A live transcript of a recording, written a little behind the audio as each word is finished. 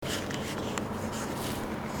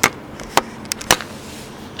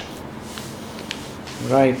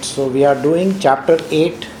Right, so we are doing chapter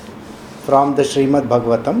 8 from the Srimad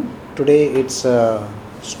Bhagavatam. Today it's a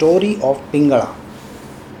story of Pingala.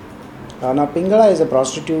 Now, Pingala is a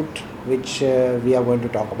prostitute which we are going to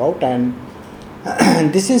talk about, and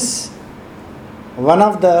this is one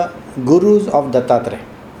of the gurus of Dattatreya.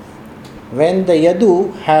 When the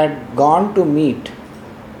Yadu had gone to meet,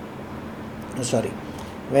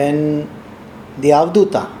 when the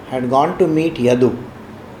Avduta had gone to meet Yadu,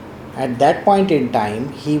 at that point in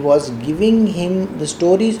time, he was giving him the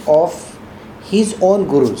stories of his own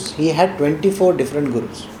gurus. He had 24 different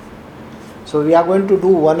gurus. So we are going to do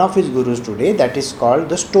one of his gurus today, that is called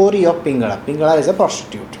the story of Pingala. Pingala is a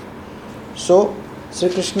prostitute. So Sri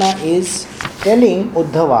Krishna is telling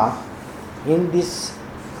Uddhava in this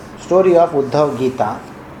story of Uddhav Gita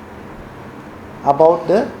about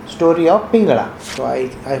the story of Pingala. So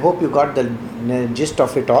I hope you got the gist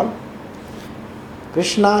of it all.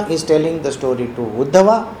 Krishna is telling the story to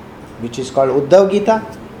Uddhava, which is called Uddhav Gita.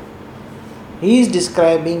 He is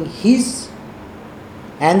describing his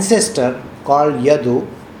ancestor called Yadu,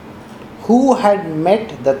 who had met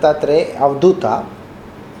Dattatreya Avduta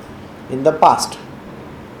in the past.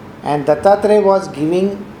 And Dattatreya was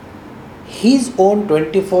giving his own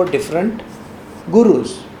 24 different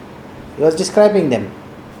gurus. He was describing them.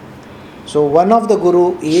 So one of the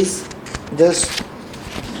guru is this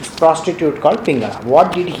prostitute called Pingala.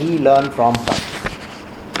 What did he learn from her?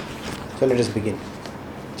 So let us begin.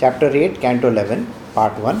 Chapter 8, Canto 11,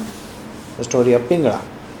 Part 1, the story of Pingala.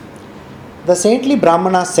 The saintly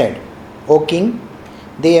Brahmana said, O king,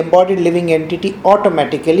 the embodied living entity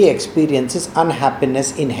automatically experiences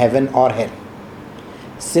unhappiness in heaven or hell.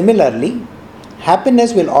 Similarly,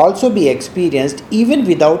 happiness will also be experienced even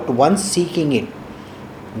without one seeking it.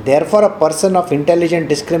 Therefore, a person of intelligent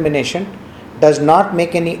discrimination does not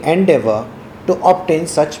make any endeavor to obtain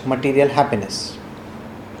such material happiness.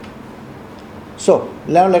 So,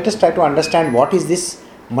 now let us try to understand what is this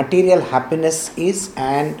material happiness is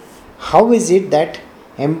and how is it that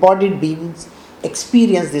embodied beings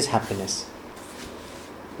experience this happiness.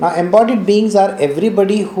 Now, embodied beings are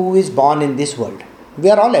everybody who is born in this world.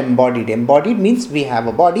 We are all embodied. Embodied means we have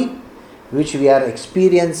a body which we are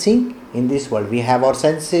experiencing in this world. We have our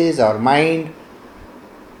senses, our mind,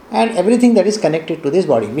 and everything that is connected to this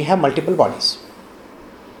body. We have multiple bodies.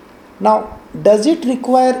 Now, does it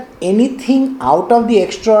require anything out of the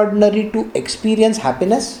extraordinary to experience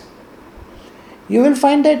happiness? You will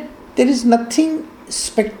find that there is nothing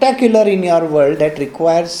spectacular in your world that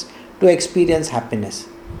requires to experience happiness.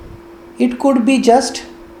 It could be just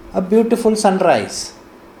a beautiful sunrise.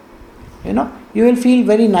 You will feel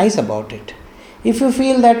very nice about it. If you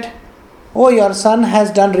feel that your son has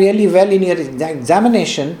done really well in your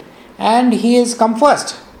examination and he has come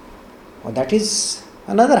first, that is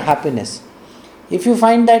another happiness. If you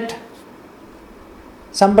find that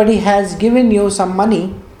somebody has given you some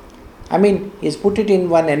money, he's put it in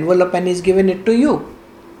one envelope and he's given it to you,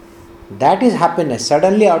 that is happiness.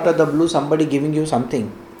 Suddenly out of the blue somebody giving you something.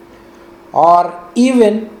 Or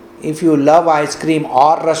even if you love ice cream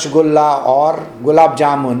or rasgulla or gulab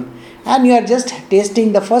jamun, and you are just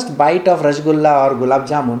tasting the first bite of rasgulla or gulab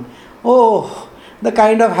jamun, the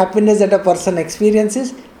kind of happiness that a person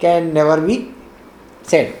experiences can never be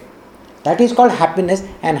said. That is called happiness,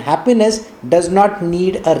 and happiness does not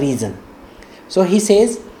need a reason. So he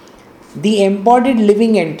says, the embodied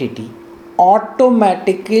living entity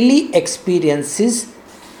automatically experiences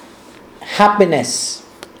happiness.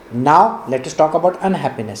 Now let us talk about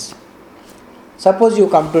unhappiness. Suppose you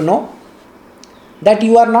come to know that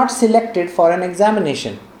you are not selected for an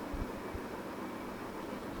examination.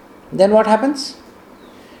 Then what happens?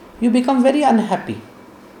 You become very unhappy.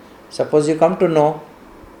 Suppose you come to know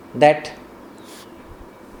that,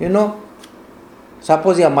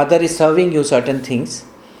 suppose your mother is serving you certain things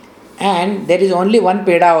and there is only one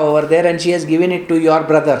peda over there and she has given it to your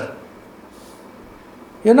brother.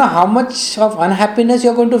 You know how much of unhappiness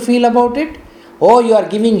you are going to feel about it? You are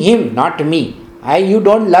giving him, not me. You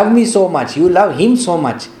don't love me so much, you love him so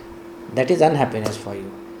much. That is unhappiness for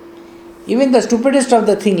you. Even the stupidest of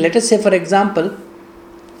the thing, let us say for example,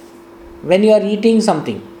 when you are eating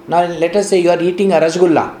something. Now let us say you are eating a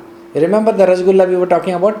rasgulla. You remember the rasgulla we were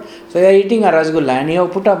talking about? So you are eating a rasgulla and you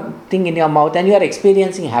have put a thing in your mouth and you are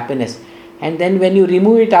experiencing happiness. And then when you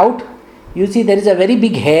remove it out, you see there is a very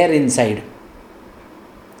big hair inside.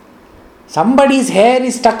 Somebody's hair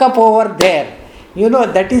is stuck up over there.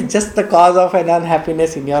 That is just the cause of an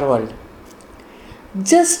unhappiness in your world.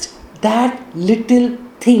 Just that little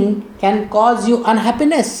thing can cause you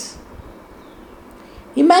unhappiness.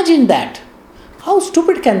 Imagine that. How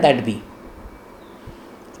stupid can that be?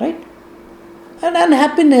 Right? And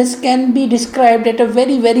unhappiness can be described at a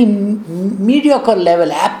very, very mediocre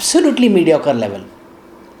level, absolutely mediocre level.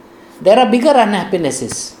 There are bigger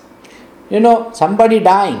unhappinesses. Somebody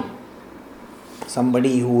dying,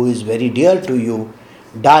 somebody who is very dear to you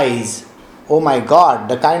dies. Oh my God,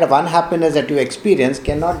 the kind of unhappiness that you experience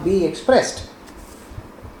cannot be expressed.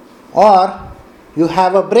 Or you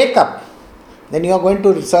have a breakup, then you are going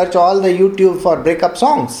to search all the YouTube for breakup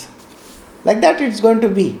songs. Like that it's going to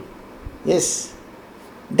be. Yes.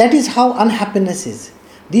 That is how unhappiness is.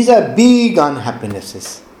 These are big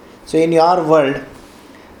unhappinesses. So in your world,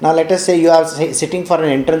 now let us say you are sitting for an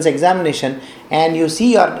entrance examination and you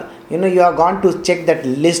see you have gone to check that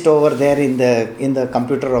list over there in the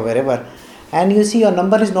computer or wherever, and you see your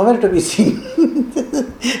number is nowhere to be seen.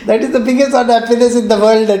 That is the biggest unhappiness in the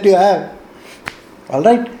world that you have.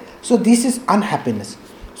 Alright? So this is unhappiness.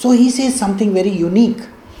 So he says something very unique.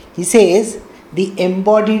 He says the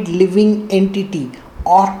embodied living entity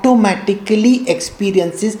automatically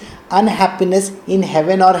experiences unhappiness in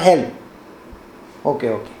heaven or hell.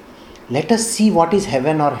 Okay. Let us see what is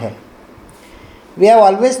heaven or hell. We have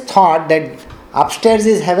always thought that upstairs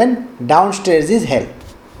is heaven, downstairs is hell.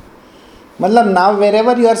 Now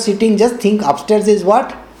wherever you are sitting, just think upstairs is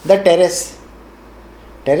what? The terrace.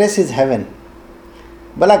 Terrace is heaven.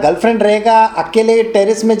 बोला girlfriend रहेगा अकेले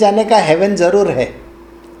terrace में जाने का haven जरूर है,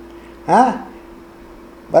 हाँ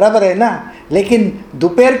बराबर है ना, लेकिन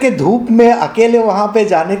दोपहर के धूप में अकेले वहां पे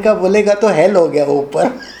जाने का बोलेगा तो हेल हो गया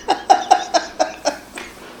ऊपर.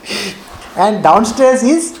 And downstairs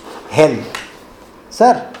is hell.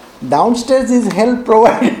 Sir, downstairs is hell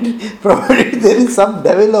provided there is some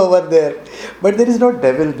devil over there. But there is no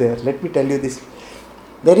devil there. Let me tell you this.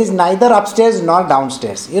 There is neither upstairs nor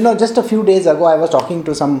downstairs. Just a few days ago I was talking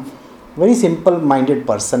to some very simple-minded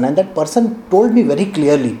person, and that person told me very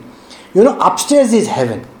clearly, upstairs is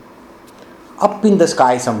heaven, up in the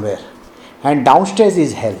sky somewhere, and downstairs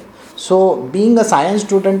is hell. So being a science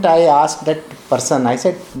student, I asked that person, I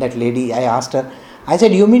said, that lady, I asked her, I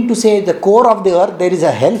said, you mean to say the core of the earth there is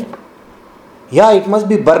a hell? Yeah, it must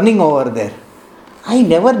be burning over there. I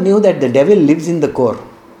never knew that the devil lives in the core.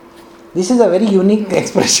 This is a very unique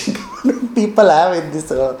expression people have in this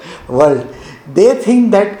world. They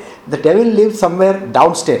think that the devil lives somewhere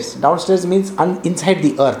downstairs. Downstairs means inside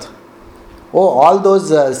the earth. Oh, all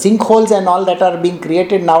those sinkholes and all that are being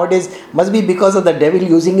created nowadays must be because of the devil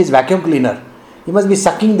using his vacuum cleaner. He must be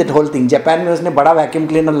sucking that whole thing. Japan में उसने बड़ा vacuum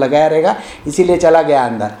cleaner लगाया रहेगा, इसीलिए चला गया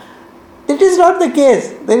अंदर. That is not the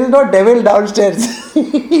case. There is no devil downstairs.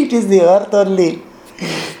 It is the earth only.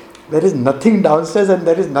 There is nothing downstairs and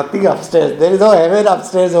there is nothing upstairs. There is no heaven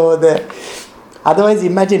upstairs over there. Otherwise,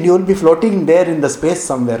 imagine you will be floating there in the space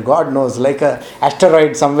somewhere. God knows, like a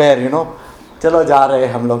asteroid somewhere, चलो जा रहे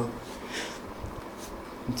हम लोग.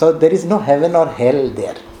 So there is no heaven or hell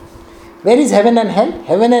there. Where is heaven and hell?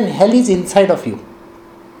 Heaven and hell is inside of you.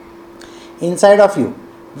 Inside of you.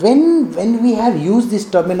 When we have used this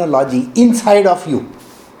terminology, inside of you,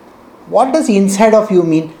 what does inside of you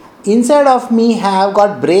mean? Inside of me I have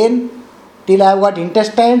got brain, till I have got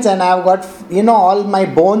intestines, and I have got, all my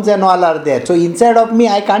bones and all are there. So inside of me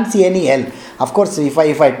I can't see any hell. Of course, if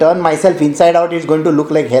I turn myself inside out, it's going to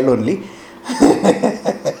look like hell only.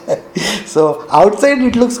 So outside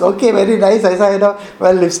it looks okay, very nice. ऐसा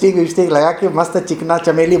well lipstick लगा के मस्त चिकना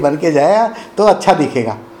चमेली बन के जाया तो अच्छा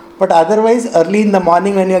दिखेगा. But otherwise, early in the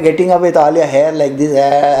morning when you are getting up with all your hair like this,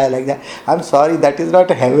 like that, I'm sorry, that is not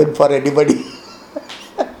heaven for anybody.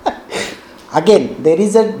 Again, there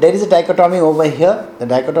is a dichotomy over here. The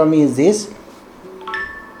dichotomy is this: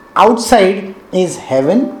 outside is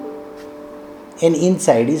heaven and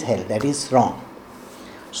inside is hell. That is wrong.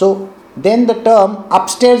 So then the term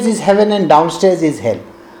upstairs is heaven and downstairs is hell.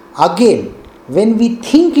 Again, when we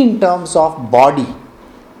think in terms of body,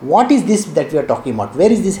 what is this that we are talking about?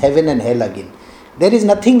 Where is this heaven and hell again? There is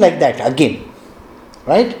nothing like that again.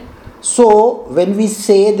 Right? So when we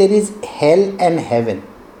say there is hell and heaven,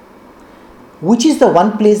 which is the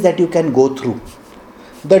one place that you can go through?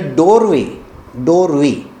 The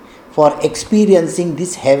doorway for experiencing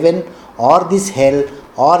this heaven or this hell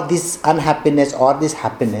or this unhappiness or this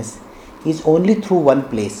happiness is only through one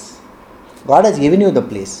place. God has given you the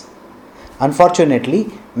place.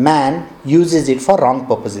 Unfortunately, man uses it for wrong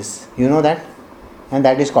purposes. You know that? And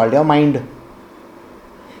that is called your mind.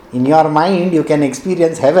 In your mind, you can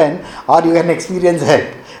experience heaven or you can experience hell.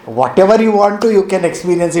 Whatever you want to, you can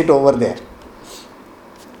experience it over there.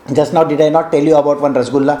 Just now, did I not tell you about one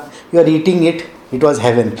rasgulla? You are eating it, it was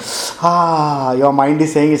heaven. Your mind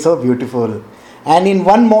is saying it's so beautiful. And in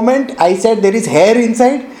one moment, I said there is hair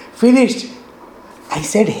inside, finished. I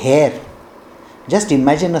said hair. Just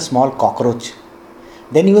imagine a small cockroach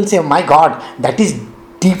then you will say, my God, that is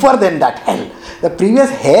deeper than that hell. The previous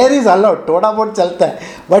hair is allowed, thoda bahut chalta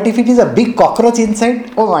hai. But if it is a big cockroach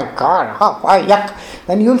inside, oh my God, yuck.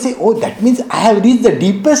 Then you will say, oh, that means I have reached the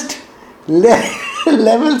deepest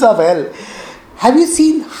levels of hell. Have you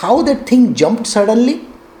seen how that thing jumped suddenly?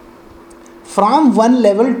 From one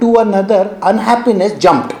level to another, unhappiness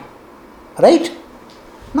jumped. Right?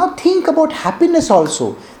 Now think about happiness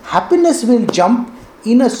also. Happiness will jump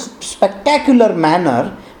in a spectacular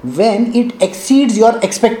manner when it exceeds your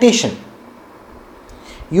expectation.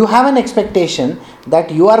 You have an expectation that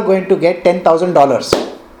you are going to get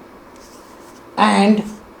 $10,000. And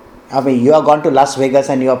you are gone to Las Vegas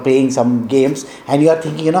and you are playing some games and you are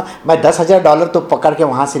thinking, मैं $10,000 तो पकड़ के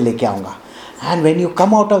वहाँ से लेके आऊँगा. And when you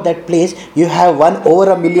come out of that place, you have won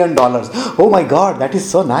over $1 million. Oh my God, that is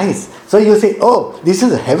so nice. So you say, oh, this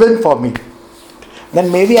is heaven for me.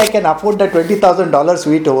 Then maybe I can afford the $20,000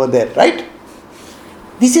 suite over there, right?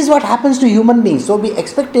 This is what happens to human beings. So the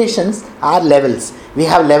expectations are levels. We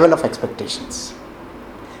have level of expectations.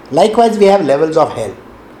 Likewise, we have levels of hell.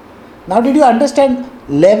 Now did you understand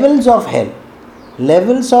levels of hell?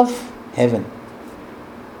 Levels of heaven.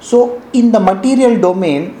 So in the material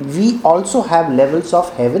domain, we also have levels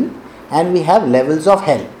of heaven and we have levels of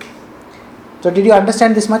hell. So did you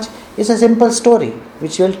understand this much? It's a simple story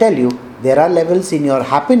which will tell you there are levels in your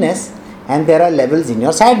happiness and there are levels in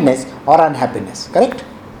your sadness or unhappiness. Correct?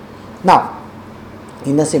 Now,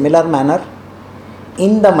 in a similar manner,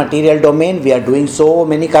 in the material domain, we are doing so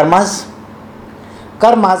many karmas.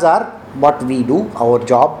 Karmas are what we do, our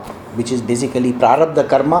job, which is basically prarabdha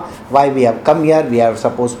karma. Why we have come here, we are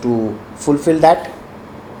supposed to fulfill that.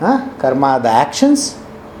 Karma are the actions.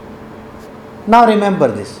 Now remember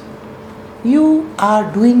this. You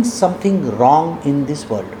are doing something wrong in this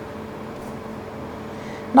world.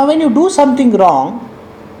 Now when you do something wrong,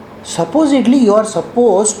 supposedly you are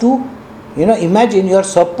supposed to, imagine you are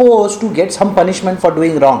supposed to get some punishment for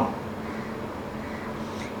doing wrong.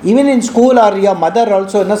 Even in school or your mother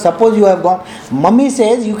also, suppose you have gone, mummy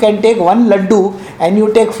says you can take one laddu and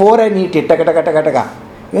you take 4 and eat it. Taka, taka, taka,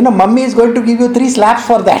 taka. Mummy is going to give you 3 slaps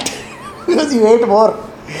for that because you ate more.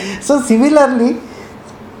 So similarly,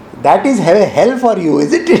 that is hell for you,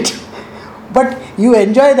 isn't it? But you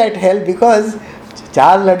enjoy that hell because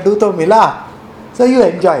 4 laddu to mila. So you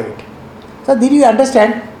enjoy it. So did you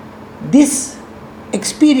understand? This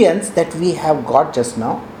experience that we have got just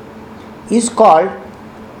now is called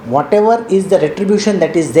whatever is the retribution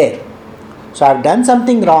that is there. So I have done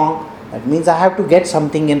something wrong, that means I have to get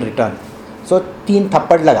something in return. So 3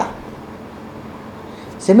 thappad laga.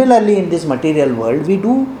 Similarly, in this material world, we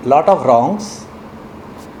do lot of wrongs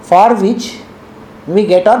for which we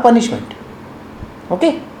get our punishment.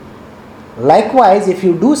 Okay? Likewise, if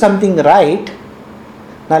you do something right,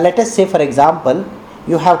 now let us say for example,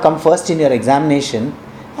 you have come first in your examination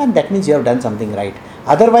and that means you have done something right.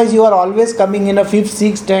 Otherwise, you are always coming in a 5th,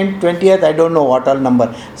 6th, 10th, 20th, I don't know what all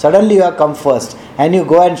number. Suddenly you have come first and you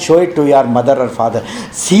go and show it to your mother or father.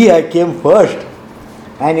 See, I came first.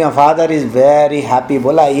 And your father is very happy.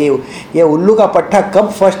 बोला ये उल्लू का पट्टा कब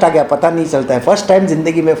first आ गया पता नहीं चलता है. फर्स्ट टाइम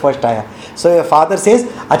जिंदगी में फर्स्ट आया. So your father says,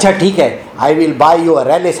 अच्छा ठीक है, I will buy you a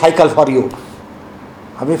rally cycle for you.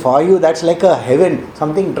 अभी for you that's like a heaven,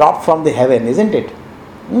 something dropped from the heaven, isn't it?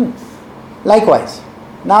 Likewise.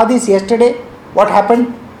 Now this yesterday, what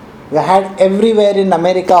happened? We had everywhere in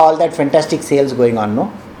America all that fantastic sales going on,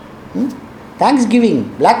 no?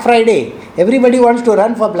 Thanksgiving, Black Friday. Everybody wants to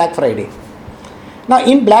run for Black Friday. Now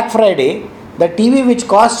in Black Friday, the TV which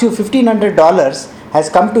costs you $1,500 has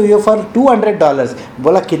come to you for $200.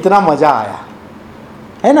 बोला कितना मजा आया,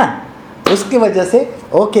 है ना? उसकी वजह से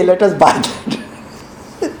okay, let us buy that.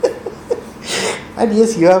 And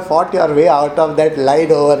yes, you have fought your way out of that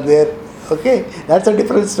line over there. Okay, that's a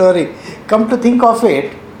different story. Come to think of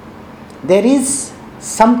it, there is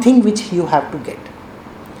something which you have to get.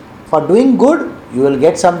 For doing good, you will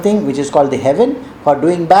get something which is called the heaven. For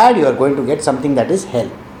doing bad, you are going to get something that is hell.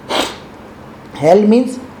 Hell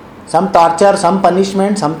means some torture, some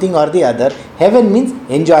punishment, something or the other. Heaven means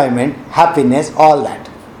enjoyment, happiness, all that.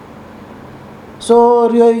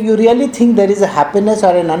 So you really think there is a happiness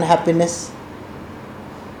or an unhappiness?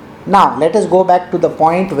 Now let us go back to the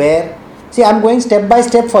point where, see, I am going step by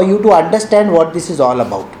step for you to understand what this is all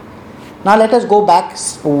about. Now let us go back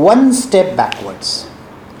one step backwards.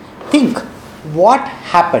 Think what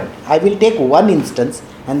happened. I will take one instance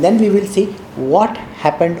and then we will see what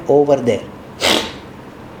happened over there.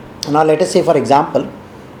 Now let us say for example,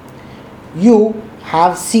 you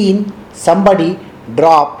have seen somebody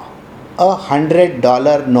drop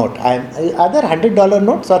 $100 note. Are there $100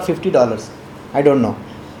 notes or $50? I don't know.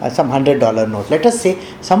 some $100 note. Let us say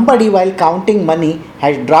somebody while counting money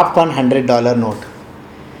has dropped one $100 note.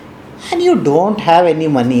 And you don't have any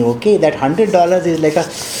money, okay? That $100 is like a,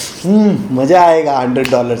 maja aayega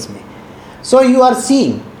 $100 mein. So you are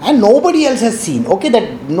seeing, and nobody else has seen, okay?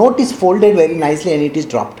 That note is folded very nicely and it is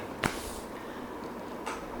dropped.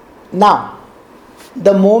 Now,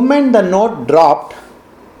 the moment the note dropped,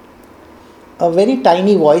 a very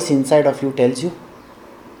tiny voice inside of you tells you,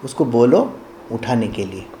 usko bolo uthane ke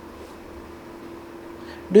liye.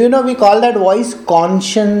 Do you know we call that voice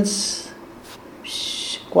conscience?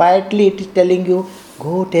 Quietly it is telling you,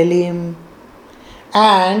 go tell him.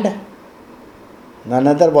 And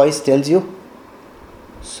another voice tells you,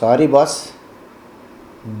 sorry boss,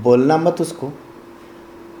 बोलना मत उसको,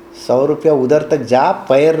 100 रुपया उधर तक जा,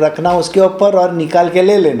 पैर रखना उसके ऊपर और निकाल के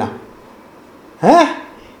ले लेना. Huh?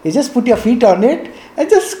 You just put your feet on it and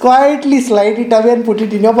just quietly slide it away and put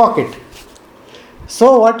it in your pocket.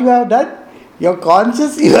 So what you have done? Your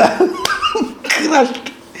conscience you have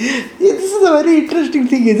crushed. This is a very interesting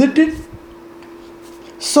thing, isn't it?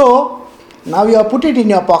 So now you have put it in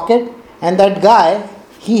your pocket and that guy,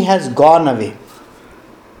 he has gone away.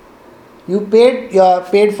 You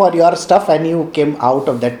paid for your stuff and you came out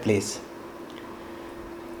of that place.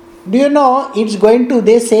 Do you know it's going to,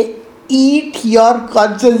 they say, eat your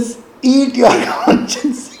conscience, eat your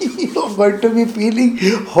conscience. You're going to be feeling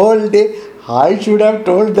whole day, I should have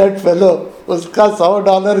told that fellow, uska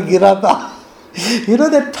 $100 gira tha. You know,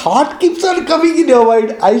 that thought keeps on coming in your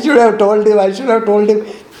mind. I should have told him.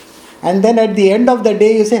 And then at the end of the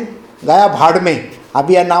day, you say, Gaya bhad mein.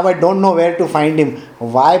 Abhi now I don't know where to find him.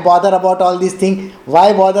 Why bother about all these things?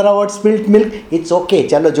 Why bother about spilt milk? It's okay.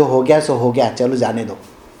 Chalo, jo ho gaya, so ho gaya. Chalo, jane do.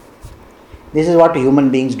 This is what human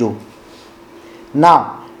beings do.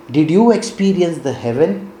 Now, did you experience the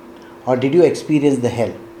heaven or did you experience the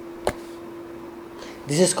hell?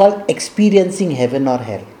 This is called experiencing heaven or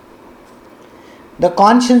hell. The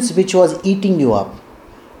conscience which was eating you up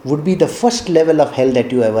would be the first level of hell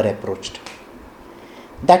that you ever approached.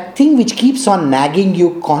 That thing which keeps on nagging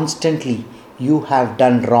you constantly, you have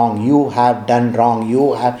done wrong, you have done wrong,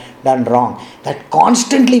 you have done wrong. That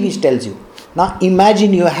constantly which tells you. Now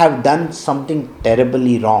imagine you have done something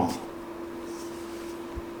terribly wrong.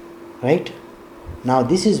 Right? Now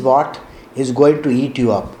this is what is going to eat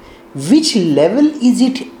you up. Which level is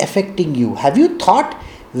it affecting you? Have you thought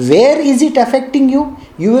where is it affecting you?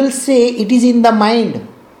 You will say it is in the mind.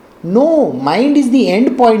 No, mind is the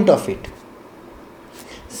end point of it.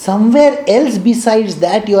 Somewhere else besides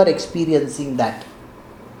that you are experiencing that.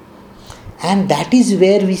 And that is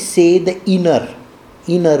where we say the inner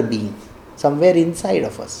being. Somewhere inside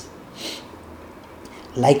of us.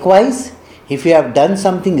 Likewise, if you have done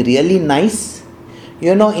something really nice,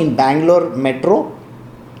 you know, in Bangalore metro,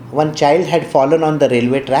 one child had fallen on the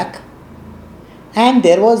railway track. And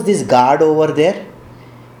there was this guard over there.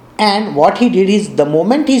 And what he did is, the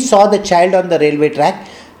moment he saw the child on the railway track,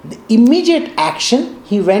 the immediate action,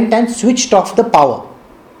 he went and switched off the power.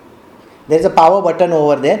 There is a power button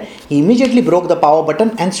over there. He immediately broke the power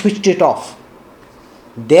button and switched it off,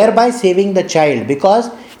 thereby saving the child, because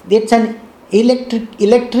it's an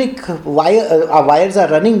electric wire. Wires are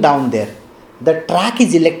running down there. The track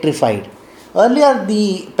is electrified. Earlier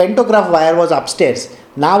the pantograph wire was upstairs.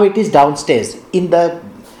 Now it is downstairs.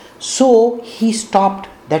 So he stopped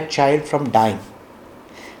that child from dying.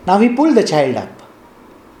 Now he pulled the child up.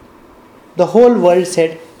 The whole world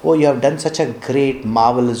said, oh, you have done such a great,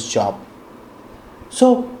 marvelous job.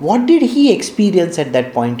 So what did he experience at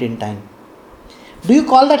that point in time? Do you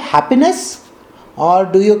call that happiness or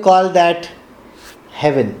do you call that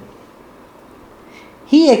heaven?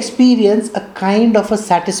 He experienced a kind of a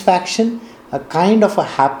satisfaction, a kind of a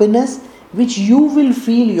happiness which you will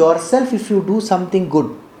feel yourself if you do something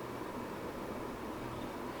good.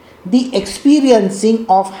 The experiencing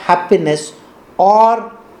of happiness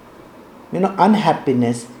or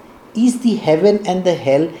unhappiness is the heaven and the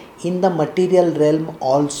hell in the material realm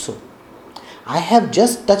also. I have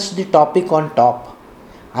just touched the topic on top.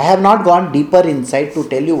 I have not gone deeper inside to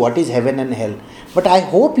tell you what is heaven and hell. But I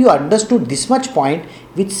hope you understood this much point,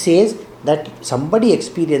 which says that somebody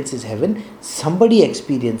experiences heaven, somebody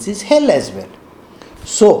experiences hell as well.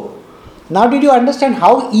 So, now did you understand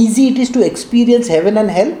how easy it is to experience heaven and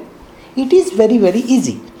hell? It is very, very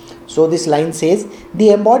easy. So this line says,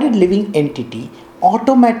 the embodied living entity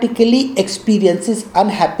automatically experiences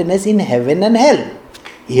unhappiness in heaven and hell,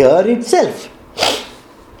 here itself.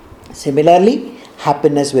 Similarly,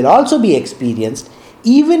 happiness will also be experienced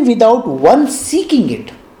even without one seeking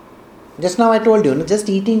it. Just now I told you, just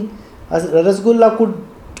eating a rasgulla could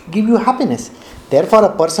give you happiness. Therefore,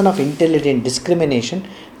 a person of intelligent discrimination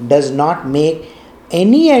does not make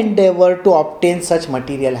any endeavor to obtain such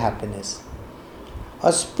material happiness.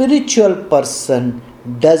 A spiritual person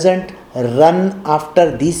doesn't run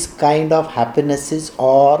after these kind of happinesses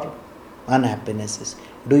or unhappinesses.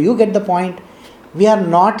 Do you get the point? We are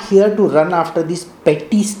not here to run after this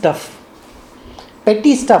petty stuff.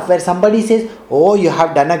 Petty stuff where somebody says, oh, you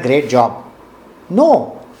have done a great job.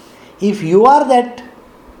 No. If you are that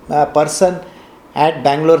person at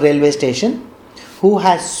Bangalore railway station who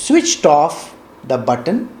has switched off the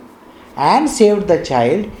button and saved the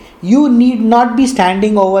child, you need not be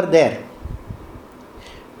standing over there.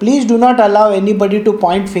 Please do not allow anybody to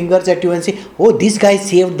point fingers at you and say, oh, this guy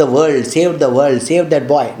saved the world, saved that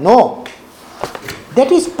boy. No.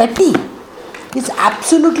 That is petty. It's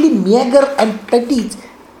absolutely meager and petty. It's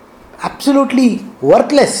absolutely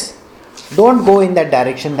worthless. Don't go in that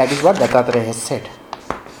direction. That is what Dattatreya has said.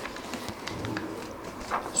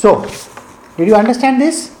 So, did you understand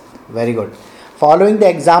this? Very good. Following the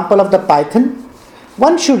example of the python,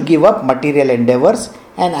 one should give up material endeavors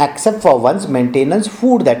and accept for one's maintenance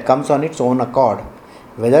food that comes on its own accord,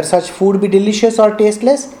 whether such food be delicious or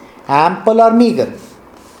tasteless, ample or meager.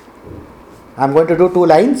 I am going to do 2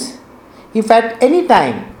 lines. If at any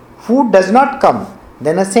time food does not come,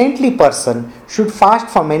 then a saintly person should fast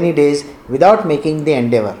for many days without making the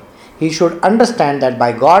endeavor. He should understand that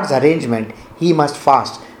by God's arrangement he must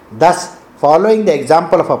fast. Thus, following the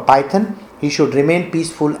example of a python, he should remain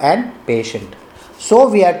peaceful and patient. So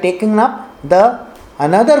we are taking up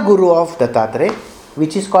another guru of Dattatreya,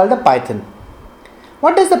 which is called the python.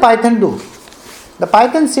 What does the python do? The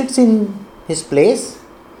python sits in his place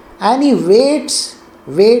and he waits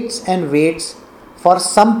for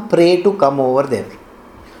some prey to come over there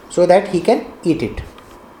so that he can eat it.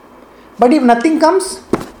 But if nothing comes,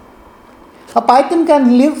 a python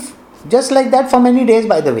can live just like that for many days,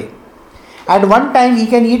 by the way. At one time he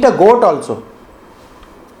can eat a goat also.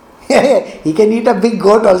 He can eat a big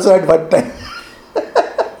goat also at one time.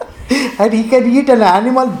 And he can eat an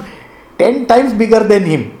animal 10 times bigger than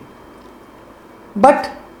him.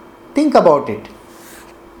 But think about it.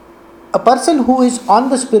 A person who is on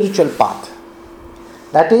the spiritual path,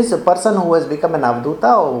 that is a person who has become an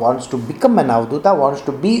avduta or wants to become an avduta, wants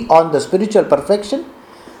to be on the spiritual perfection,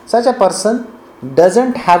 such a person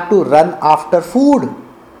doesn't have to run after food.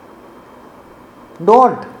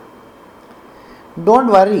 Don't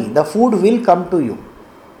worry, the food will come to you.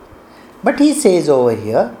 But he says over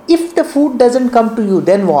here, if the food doesn't come to you,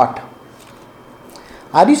 then what?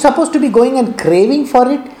 Are you supposed to be going and craving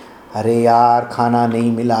for it? अरे यार खाना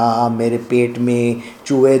नहीं मिला, मेरे पेट में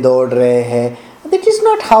चूहे दौड़ रहे हैं. That is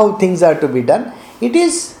not how things are to be done. It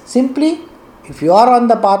is simply, if you are on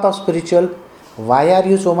the path of spiritual, why are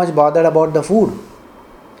you so much bothered about the food?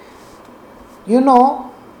 You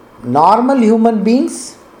know, normal human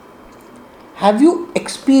beings, have you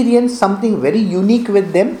experienced something very unique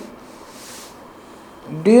with them?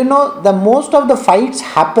 Do you know the most of the fights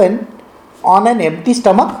happen on an empty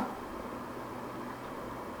stomach?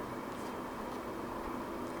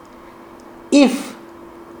 If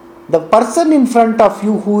the person in front of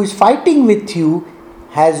you who is fighting with you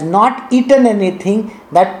has not eaten anything,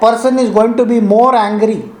 that person is going to be more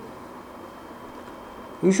angry.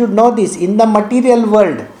 You should know this. In the material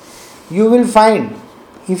world, you will find,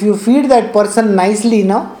 if you feed that person nicely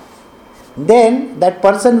now, then that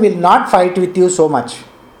person will not fight with you so much.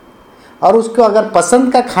 और उसको अगर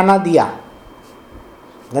पसंद का खाना दिया,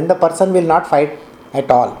 then the person will not fight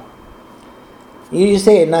at all. You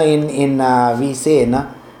say, we say,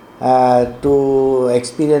 to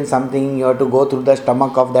experience something, you have to go through the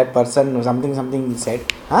stomach of that person, something he said.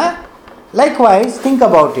 Likewise, think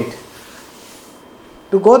about it.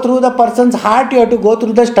 To go through the person's heart, you have to go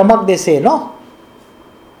through the stomach, they say, no?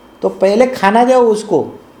 तो पहले खाना दो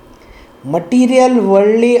उसको. Material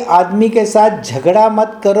worldly आदमी के साथ झगड़ा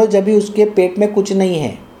मत करो जब भी उसके पेट में कुछ नहीं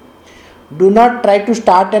है. Do not try to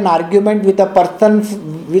start an argument with a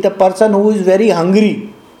person who is very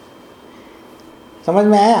hungry. समझ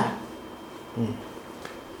में आया?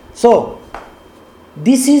 So,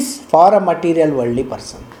 this is for a material worldly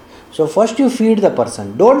person. So first you feed the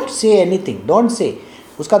person. Don't say anything. Don't say.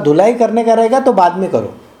 उसका धुलाई करने का रहेगा तो बाद में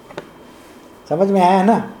करो. समझ में आया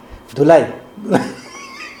ना? धुलाई.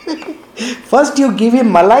 First you give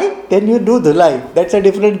him malai, then you do dhulai. That's a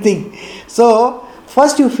different thing. So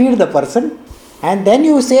first you feed the person and then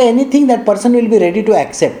you say anything that person will be ready to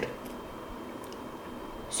accept.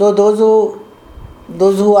 So those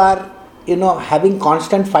who are having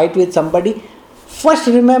constant fight with somebody, first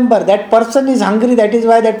remember that person is hungry, that is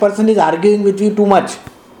why that person is arguing with you too much.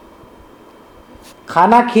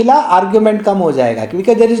 खाना खिला, argument कम हो जाएगा,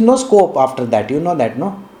 because there is no scope after that. You know that,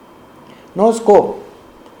 no? No scope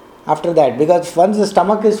after that, because once the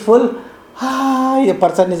stomach is full, a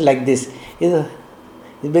person is like this.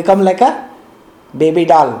 He become like a baby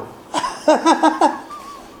doll.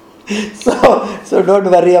 So don't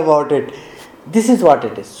worry about it. This is what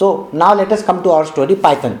it is. So now let us come to our story,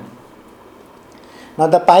 Python. Now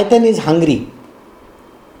the Python is hungry.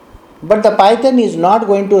 But the Python is not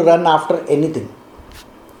going to run after anything.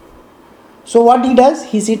 So what he does,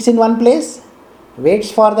 he sits in one place,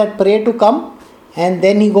 waits for that prey to come, and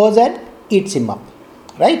then he goes and eats him up.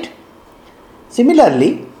 Right?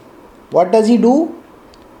 Similarly, what does he do?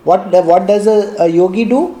 What does a yogi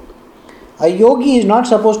do? A yogi is not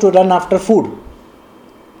supposed to run after food.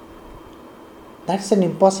 That's an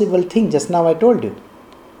impossible thing. Just now I told you.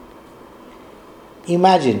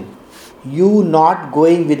 Imagine you not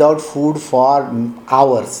going without food for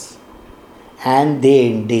hours and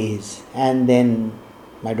days and then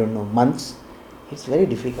months. It's very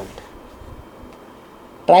difficult.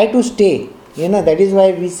 Try to stay. That is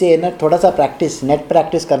why we say thoda sa practice, net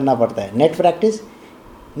practice karna padta hai.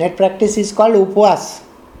 Net practice is called upvas.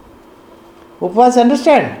 Upvas,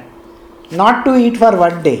 understand? Not to eat for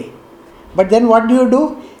one day. But then what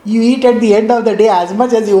do? You eat at the end of the day as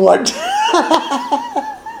much as you want.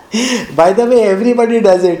 By the way, everybody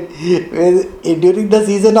does it. During the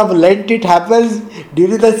season of Lent it happens,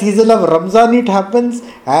 during the season of Ramzan it happens,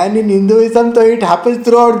 and in Hinduism so it happens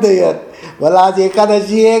throughout the year. Well, आज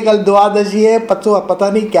एकादशी है, कल द्वादशी है, पता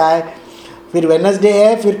नहीं क्या है, फिर Wednesday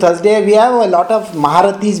है, फिर Thursday. We have a lot of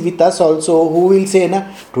Maharathis with us also who will say,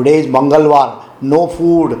 today is Mangalwar, no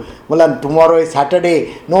food. Well, tomorrow is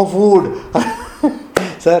Saturday, no food.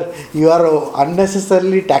 Sir, you are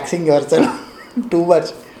unnecessarily taxing yourself too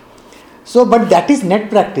much. So, but that is net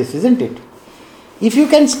practice, isn't it? If you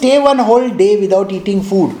can stay one whole day without eating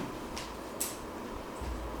food,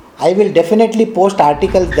 I will definitely post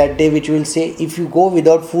articles that day which will say if you go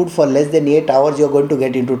without food for less than 8 hours, you are going to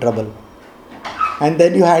get into trouble. And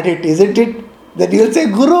then you had it, isn't it? Then you will say,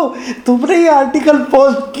 Guru, तुमने ये article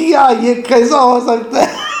post किया, ये कैसा हो सकता है?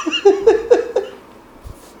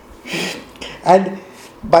 And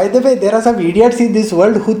by the way, there are some idiots in this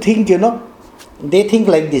world who think, they think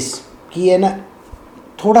like this, कि है ना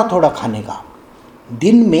थोड़ा थोड़ा खाने का,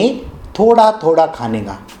 दिन में थोड़ा थोड़ा खाने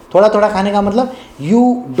का. थोड़ा थोड़ा खाने का मतलब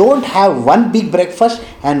you don't have one big breakfast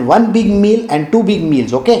and one big meal and two big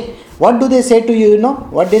meals, okay? What do they say to you,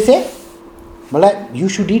 what they say? मतलब you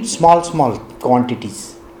should eat small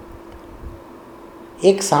quantities.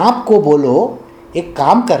 एक सांप को बोलो एक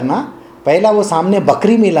काम करना, पहला वो सामने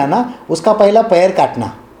बकरी मिलाना, उसका पहला पैर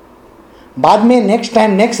काटना, बाद में नेक्स्ट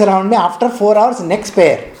टाइम नेक्स्ट राउंड में आफ्टर 4 hours नेक्स्ट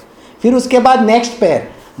पैर, फिर उसके बाद नेक्स्ट पैर.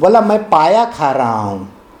 बोला मैं पाया खा रहा हूँ.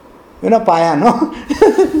 Paya, no?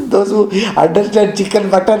 Those who understand chicken,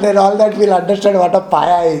 mutton and all that will understand what a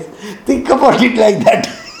paya is. Think about it like that.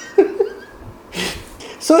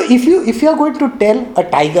 So if you are going to tell a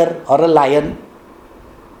tiger or a lion,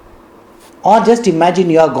 or just imagine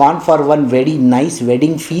you are gone for one very nice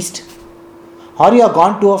wedding feast, or you are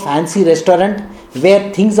gone to a fancy restaurant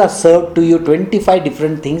where things are served to you, 25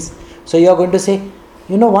 different things. So you are going to say,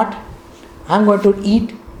 you know what? I am going to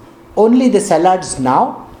eat only the salads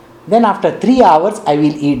now. Then after 3 hours I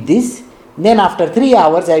will eat this. Then after 3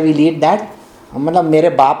 hours I will eat that. मतलब मेरे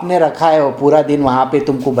बाप ने रखा है वो पूरा दिन वहाँ पे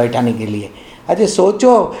तुमको बैठाने के लिए. अरे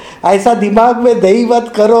सोचो, ऐसा दिमाग में दही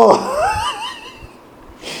मत करो.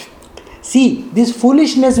 See, this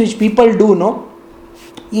foolishness which people do,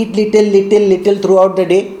 eat little throughout the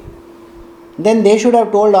day. Then they should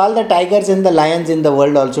have told all the tigers and the lions in the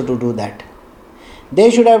world also to do that.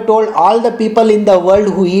 They should have told all the people in the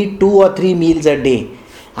world who eat 2 or 3 meals a day.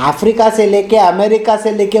 Africa से लेके America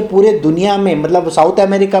से लेके पूरे दुनिया में, मतलब south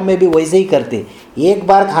America में भी वैसे ही करते. एक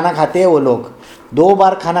बार खाना खाते हैं वो लोग, 2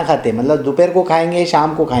 बार खाना खाते हैं, मतलब दोपहर को खाएंगे,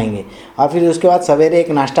 शाम को खाएंगे, और फिर उसके बाद सवेरे एक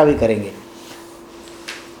नाश्ता भी करेंगे.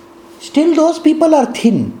 Still those people are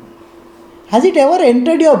thin. Has it ever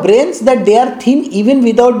entered your brains that they are thin even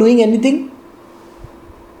without doing anything?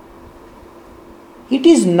 It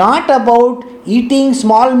is not about eating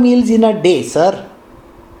small meals in a day, sir.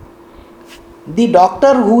 The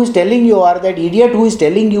doctor who is telling you, or that idiot who is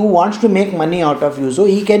telling you, wants to make money out of you, so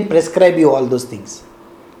he can prescribe you all those things.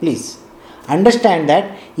 Please understand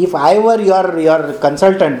that if I were your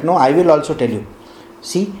consultant, I will also tell you.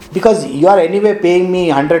 See, because you are anyway paying me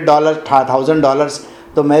 $100, $1,000,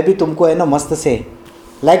 तो मैं भी तुमको है ना मस्त से,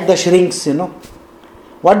 like the shrinks,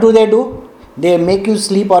 what do? They make you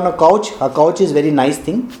sleep on a couch. A couch is very nice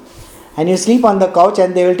thing, and you sleep on the couch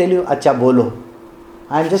and they will tell you, अच्छा बोलो.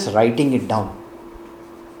 I am just writing it down.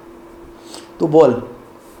 तू बोल।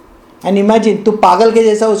 And imagine तू पागल के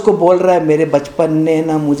जैसा उसको बोल रहा है, मेरे बचपन ने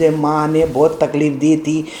ना मुझे माँ ने बहुत तकलीफ दी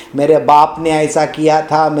थी, मेरे बाप ने ऐसा किया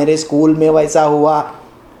था, मेरे स्कूल में वैसा हुआ।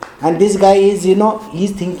 And this guy is he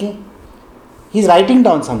is thinking, he is writing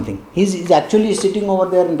down something, he is actually sitting over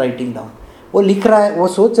there and writing down. वो लिख रहा है, वो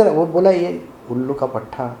सोच रहा है, वो बोला ये उल्लू का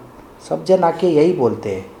पट्टा, सब जन आके यही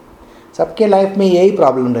बोलते हैं, सबके लाइफ में यही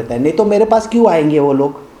प्रॉब्लम रहता है, नहीं तो मेरे पास क्यों आएंगे वो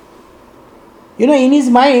लोग। In his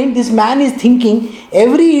mind, this man is thinking,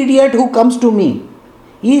 every idiot who comes to me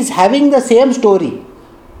is having the same story.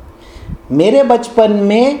 मेरे बचपन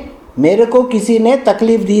में मेरे को किसी ने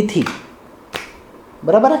तकलीफ दी थी,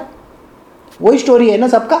 बराबर है, वही स्टोरी है ना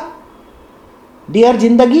सबका। डियर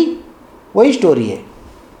जिंदगी वही स्टोरी है,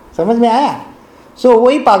 समझ में आया। सो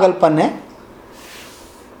वही पागलपन है।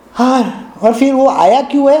 हाँ, और फिर वो आया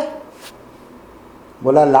क्यों है,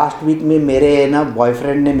 बोला लास्ट वीक में मेरे ना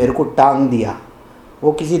बॉयफ्रेंड ने मेरे को टांग दिया,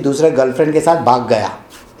 वो किसी दूसरे गर्लफ्रेंड के साथ भाग गया,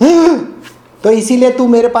 तो इसीलिए तू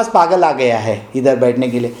मेरे पास पागल आ गया है इधर बैठने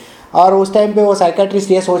के लिए। और उस टाइम पे वो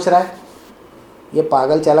साइकेट्रिस्ट ये सोच रहा है, ये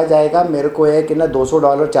पागल चला जाएगा, मेरे को है कि ना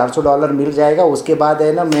 $200 $400 मिल जाएगा, उसके बाद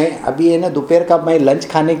है ना मैं अभी है ना दोपहर का मैं लंच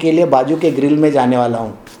खाने के लिए बाजू के ग्रिल में जाने वाला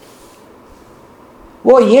हूँ।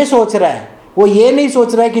 वो ये सोच रहा है, वो ये नहीं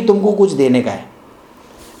सोच रहा है कि तुमको कुछ देने का है।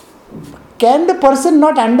 Can the person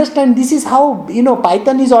not understand? This is how,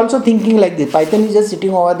 Python is also thinking like this. Python is just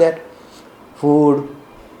sitting over there. Food,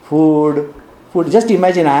 food, food. Just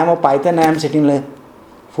imagine, I am a Python, I am sitting like,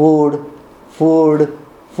 food, food,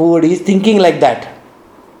 food. He is thinking like that.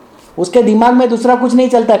 उसके दिमाग में दूसरा कुछ नहीं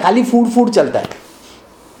चलता है, खाली food food चलता है,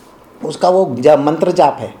 उसका वो मंत्र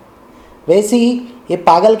जाप है। वैसे ही ये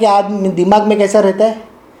पागल के आदमी दिमाग में कैसा रहता है।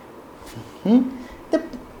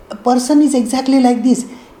 The person is exactly like this.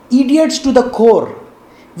 Idiots to the core.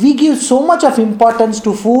 We give so much of importance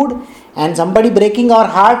to food, and somebody breaking our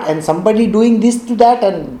heart, and somebody doing this to that,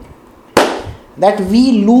 and that we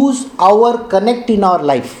lose our connect in our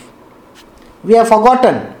life. We have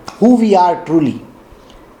forgotten who we are truly.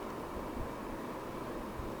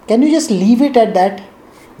 Can you just leave it at that?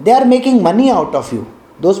 They are making money out of you.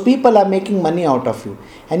 Those people are making money out of you,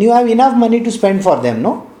 and you have enough money to spend for them,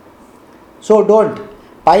 no? So don't.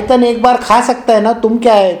 Python एक बार खा सकता है ना, तुम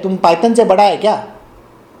क्या है, तुम पाइथन से बड़ा है क्या?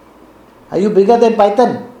 Are you bigger than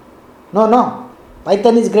python? No no,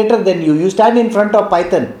 python is greater than you. You stand in front of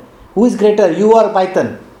python, who is greater, you और पाइथन?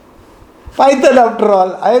 पाइथन आफ्टर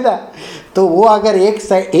ऑल, है ना। तो वो अगर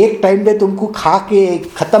एक टाइम पे तुमको खा के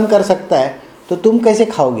ख़त्म कर सकता है, तो तुम कैसे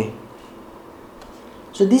खाओगे?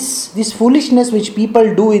 So this foolishness which people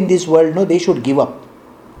do in this world, no, they should give up.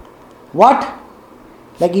 What?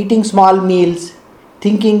 Like eating small meals,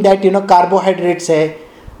 thinking that carbohydrates है।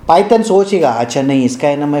 पाइथन सोचेगा, अच्छा नहीं, इसका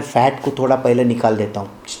है ना मैं फैट को थोड़ा पहले निकाल देता हूँ,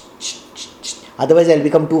 otherwise I will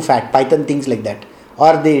become too fat. Python thinks like that.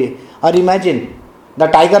 और imagine the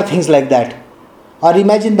tiger thinks like that. और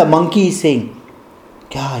imagine the monkey is saying,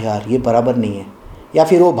 क्या यार ये बराबर नहीं है। या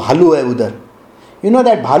फिर वो भालू है उधर,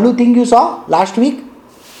 दैट भालू thing you saw last week,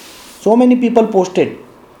 so many people posted.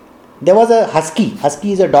 There was a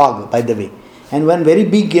husky is a dog, by the way, and one very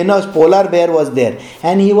big polar bear was there,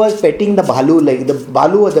 and he was petting the bhalu, like the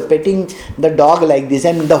bhalu was petting the dog like this,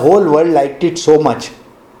 and the whole world liked it so much.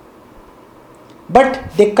 But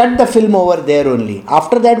they cut the film over there only.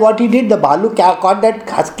 After that what he did, the bhalu caught that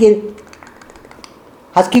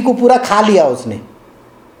husky को पूरा खा लिया उसने.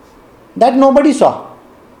 That nobody saw.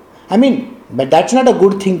 I mean, but that's not a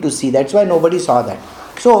good thing to see. That's why nobody saw that.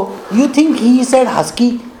 So you think he said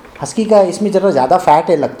husky का इसमें ज़रा ज़्यादा fat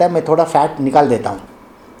है, लगता है मैं थोड़ा फैट निकाल देता हूँ।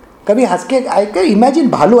 कभी हस्के इमेजिन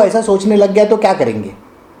भालू ऐसा सोचने लग गया तो क्या करेंगे?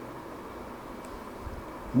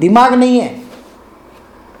 दिमाग नहीं है,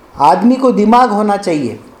 आदमी को दिमाग होना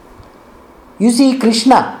चाहिए। You see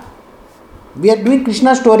Krishna, we are doing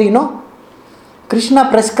Krishna story, no? Krishna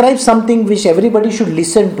prescribe something which everybody should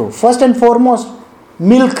listen to. First and foremost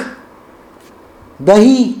milk,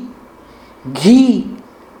 dahi, ghee,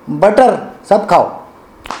 butter सब खाओ।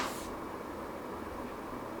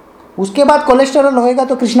 उसके बाद कोलेस्टेरॉल होएगा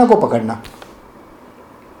तो कृष्णा को पकड़ना,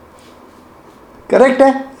 करेक्ट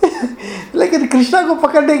है? लेकिन कृष्णा को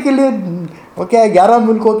पकड़ने के लिए वो क्या है, 11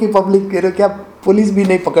 मुल्कों की पब्लिक, क्या पुलिस भी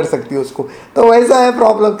नहीं पकड़ सकती उसको, तो वैसा है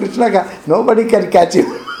प्रॉब्लम कृष्णा का। Nobody can catch you.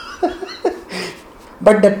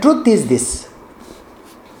 But the truth is this,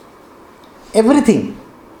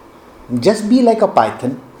 everything just be like a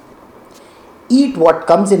python, eat what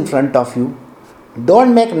comes in front of you,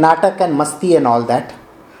 don't make नाटक and मस्ती and all that.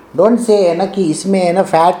 Don't say है ना कि इसमें है ना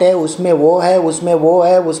fat है, उसमें वो है, उसमें वो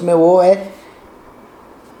है, उसमें वो है।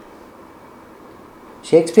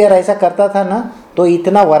 शेक्सपियर ऐसा करता था ना तो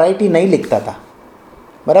इतना वैरायटी नहीं लिखता था,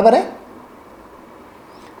 बराबर है?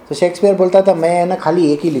 तो शेक्सपियर बोलता था मैं है ना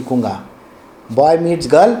खाली एक ही लिखूँगा, बॉय मीट्स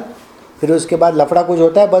गर्ल, फिर उसके बाद लफड़ा कुछ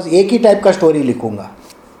होता है, बस एक ही टाइप का स्टोरी लिखूँगा,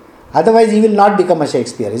 otherwise he will not become a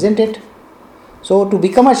Shakespeare, isn't it? So to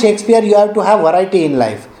become a Shakespeare you have to have variety in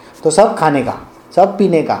life. तो सब खाने का, सब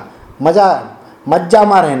पीने का,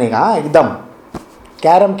 मज्जामा रहने का, एकदम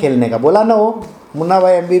कैरम खेलने का. बोला ना वो मुन्ना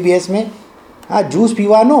भाई MBBS में, हाँ जूस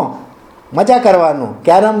पीवानो, मज़ा करवानो,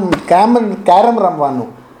 कैरम रमवानो.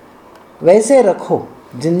 वैसे रखो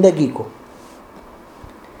जिंदगी को.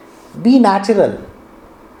 Be natural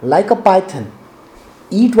like a python.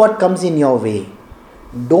 Eat what comes in your way.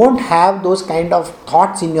 Don't have those kind of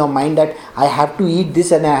thoughts in your mind that I have to eat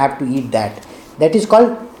this and I have to eat that. That is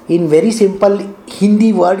called, in very simple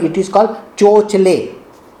Hindi word, it is called chochale.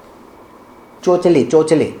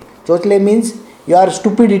 Chochale means your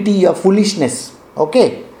stupidity, your foolishness.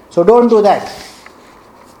 Okay? So don't do that.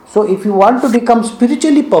 So if you want to become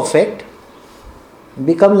spiritually perfect,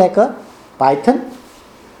 become like a python.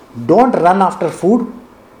 Don't run after food.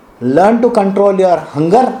 Learn to control your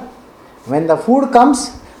hunger. When the food comes,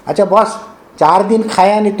 अच्छा boss 4 दिन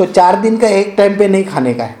खाया नहीं तो 4 दिन का एक time पे नहीं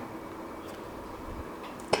खाने का है.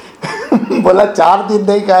 बोला 4 दिन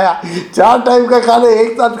नहीं खाया, 4 टाइम का खाना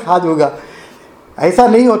एक साथ खा दूंगा. ऐसा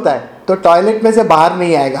नहीं होता है. तो टॉयलेट में से बाहर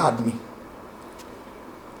नहीं आएगा आदमी,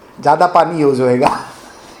 ज़्यादा पानी यूज होएगा.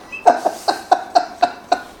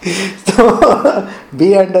 So be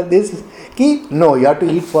under this कि no, you have to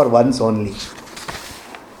eat for once only.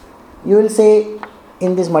 You will say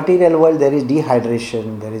in this material world there is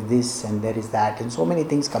dehydration, there is this and there is that and so many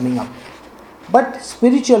things coming up. But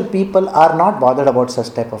spiritual people are not bothered about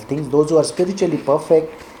such type of things. Those who are spiritually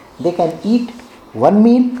perfect, they can eat one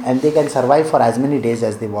meal and they can survive for as many days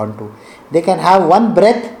as they want to. They can have one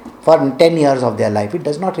breath for 10 years of their life. It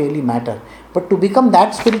does not really matter. But to become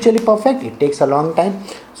that spiritually perfect, it takes a long time.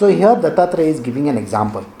 So here Dattatreya is giving an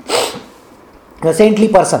example. A saintly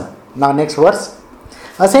person. Now next verse.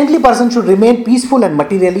 A saintly person should remain peaceful and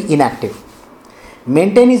materially inactive.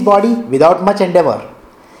 Maintain his body without much endeavor.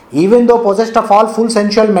 Even though possessed of all full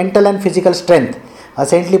sensual, mental and physical strength, a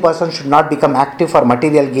saintly person should not become active for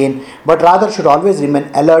material gain, but rather should always remain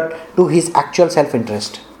alert to his actual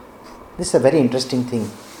self-interest. This is a very interesting thing.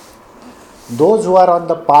 Those who are on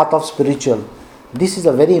the path of spiritual, this is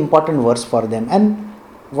a very important verse for them. And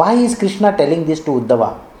why is Krishna telling this to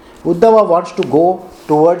Uddhava? Uddhava wants to go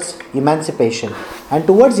towards emancipation. And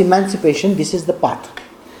towards emancipation, this is the path.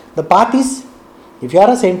 The path is, if you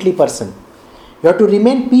are a saintly person, you have to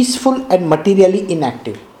remain peaceful and materially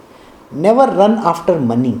inactive. Never run after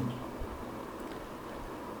money.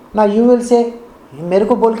 Now you will say, मेरे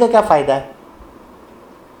को बोल के क्या फ़ायदा है?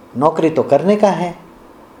 नौकरी तो करने का है,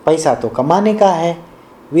 पैसा तो कमाने का है.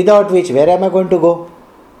 Without which, where am I going to go?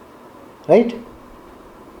 Right?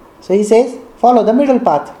 So he says, follow the middle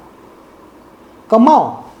path.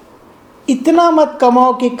 कमाओ, इतना मत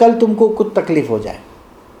कमाओ कि कल तुमको कुछ तकलीफ हो जाए.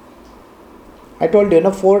 I told you,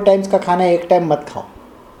 4 times का खाना एक टाइम मत खाओ,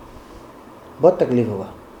 बहुत तकलीफ होगा.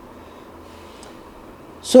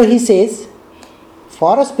 So he says,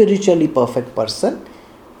 for a spiritually perfect person,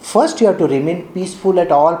 first you have to remain peaceful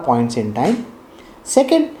at all points in time.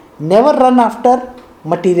 Second, never run after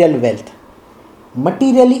material wealth.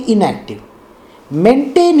 Materially inactive.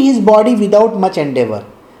 Maintain his body without much endeavor.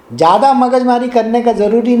 ज़्यादा मगजमारी करने का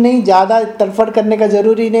ज़रूरी नहीं, ज़्यादा तड़फड़ करने का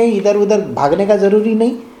ज़रूरी नहीं, इधर उधर भागने का ज़रूरी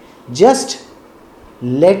नहीं. Just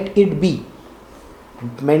let it be.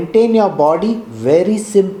 Maintain your body very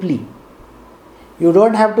simply. You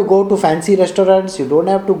don't have to go to fancy restaurants, you don't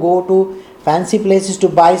have to go to fancy places to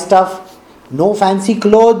buy stuff. No fancy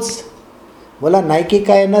clothes. बोला Nike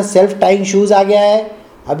का है ना self tying shoes आ गया है,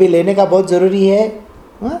 अभी लेने का बहुत ज़रूरी है.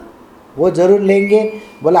 हाँ, वो ज़रूर लेंगे.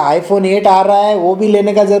 बोला iPhone 8 आ रहा है, वो भी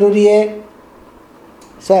लेने का ज़रूरी है.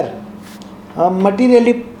 Sir,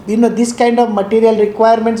 materially, this kind of material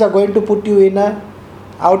requirements are going to put you in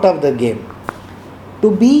out of the game.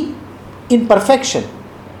 To be in perfection,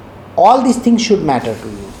 all these things should matter to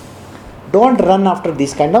you. Don't run after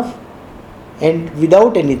this kind of, and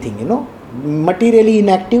without anything, materially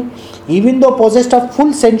inactive, even though possessed of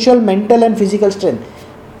full sensual, mental and physical strength.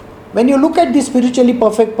 When you look at this spiritually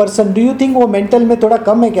perfect person, do you think वो mental में थोड़ा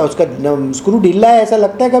कम है क्या? उसका screw ढीला है ऐसा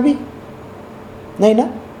लगता है कभी? नहीं ना?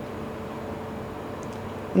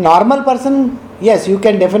 Normal person, yes, you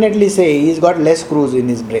can definitely say he's got less screws in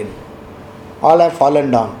his brain. All have fallen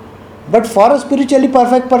down. But for a spiritually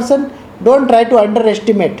perfect person, don't try to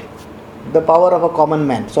underestimate the power of a common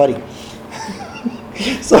man. Sorry.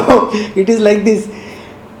 So it is like this.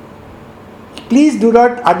 Please do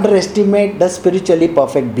not underestimate the spiritually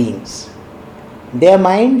perfect beings. Their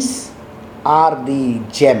minds are the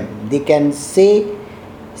gem. They can say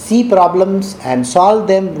see problems and solve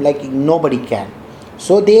them like nobody can.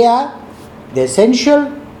 So the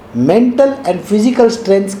essential mental and physical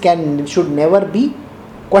strengths should never be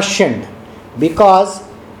questioned, because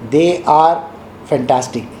they are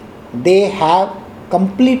fantastic. They have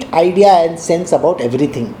complete idea and sense about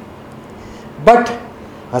everything. But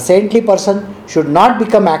a saintly person should not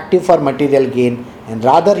become active for material gain, and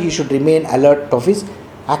rather he should remain alert of his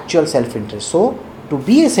actual self-interest. So, to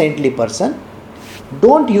be a saintly person,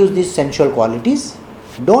 don't use these sensual qualities,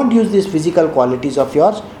 don't use these physical qualities of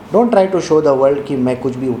yours. Don't try to show the world कि मैं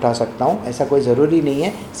कुछ भी उठा सकता हूँ. ऐसा कोई ज़रूरी नहीं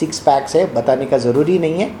है. 6 packs है बताने का ज़रूरी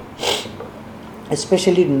नहीं है.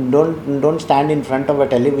 Especially don't stand in front of a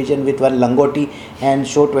television with one langoti and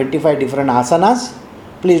show 25 different asanas.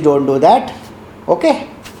 Please don't do that. Okay?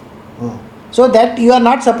 So that you are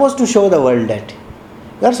not supposed to show the world that.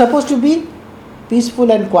 You are supposed to be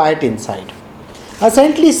peaceful and quiet inside. A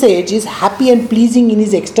saintly sage is happy and pleasing in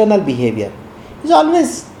his external behavior. He is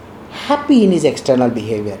always happy in his external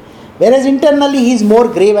behavior. Whereas internally he is more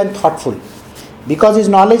grave and thoughtful. Because his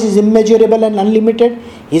knowledge is immeasurable and unlimited,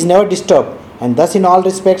 he is never disturbed. And thus in all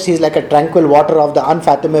respects he is like a tranquil water of the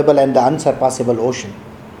unfathomable and the unsurpassable ocean.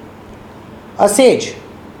 A sage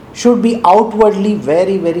should be outwardly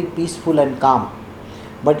very, very peaceful and calm.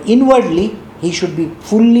 But inwardly he should be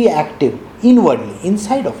fully active. Inwardly,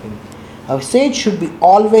 inside of him. A sage should be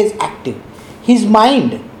always active. His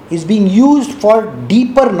mind is being used for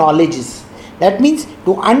deeper knowledges. That means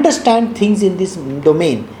to understand things in this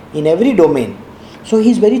domain, in every domain. So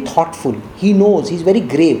he is very thoughtful. He knows, he is very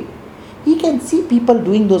grave. He can see people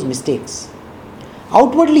doing those mistakes.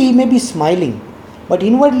 Outwardly he may be smiling, but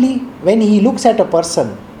inwardly when he looks at a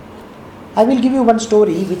person, I will give you one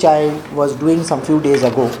story which I was doing some few days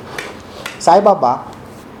ago. Sai Baba,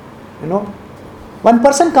 one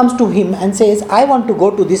person comes to him and says, I want to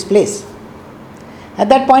go to this place. At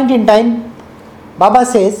that point in time, Baba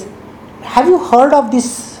says, have you heard of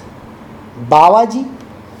this Babaji?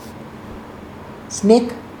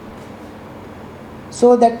 Snake?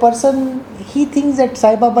 So that person, he thinks that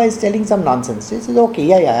Sai Baba is telling some nonsense. He says, okay,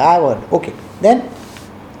 yeah, I heard. Okay. Then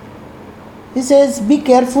he says, be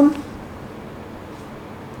careful.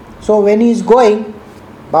 So when he is going,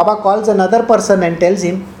 Baba calls another person and tells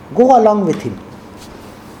him, go along with him.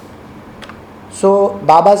 So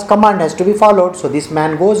Baba's command has to be followed. So this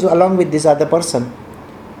man goes along with this other person.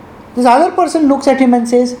 This other person looks at him and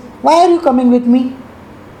says, why are you coming with me?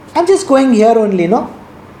 I'm just going here only, no?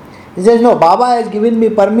 He says, no, Baba has given me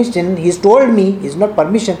permission. He's told me, it's not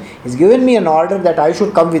permission, he's given me an order that I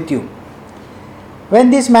should come with you. When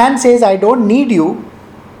this man says, I don't need you,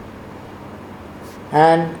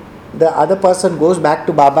 and the other person goes back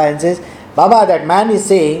to Baba and says, Baba, that man is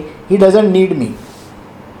saying he doesn't need me.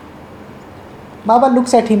 Baba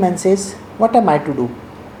looks at him and says, what am I to do?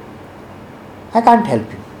 I can't help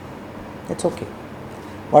you. That's okay.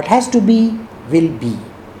 What has to be, will be.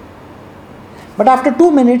 But after 2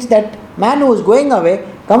 minutes, that man who is going away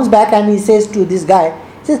comes back and he says to this guy,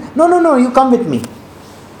 he says, no, you come with me.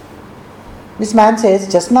 This man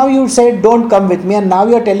says, just now you said don't come with me and now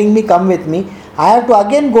you are telling me come with me. I have to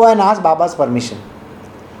again go and ask Baba's permission.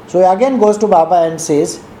 So he again goes to Baba and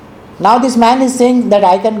says, now this man is saying that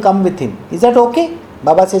I can come with him. Is that okay?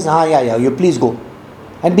 Baba says, yeah, you please go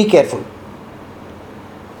and be careful.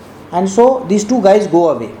 And so these two guys go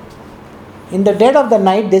away. In the dead of the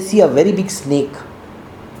night, they see a very big snake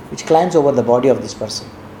which climbs over the body of this person.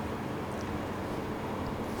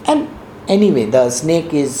 And anyway, the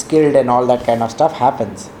snake is killed and all that kind of stuff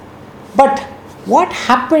happens. But what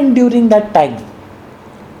happened during that time?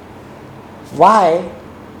 Why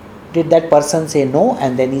did that person say no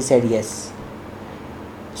and then he said yes?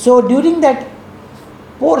 So during that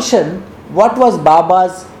portion, what was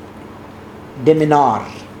Baba's demeanor?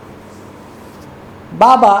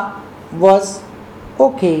 Baba was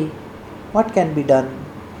okay, what can be done?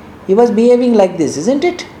 He was behaving like this, isn't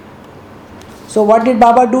it? So what did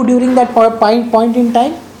Baba do during that point in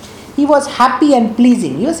time? He was happy and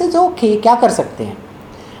pleasing. He says, okay, kya kar sakte hain?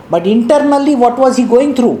 But internally, what was he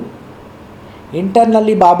going through?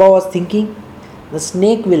 Internally, Baba was thinking, the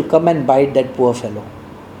snake will come and bite that poor fellow.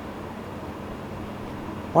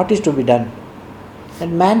 What is to be done? That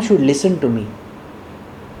man should listen to me.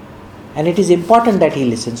 And it is important that he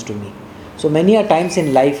listens to me. So many a times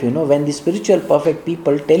in life, when the spiritual perfect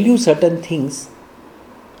people tell you certain things,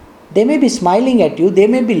 they may be smiling at you, they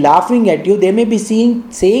may be laughing at you, they may be saying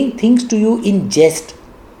things to you in jest.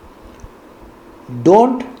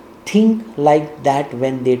 Don't think like that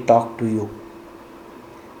when they talk to you.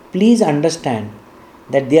 Please understand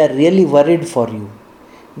that they are really worried for you.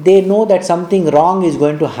 They know that something wrong is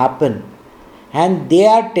going to happen. and they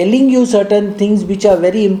are telling you certain things which are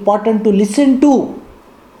very important to listen to.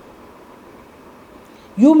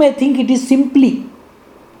 You may think it is simply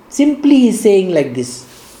is saying like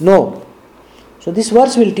this. No. So this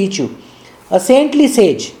verse will teach you. A saintly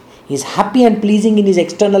sage is happy and pleasing in his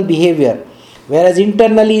external behavior, whereas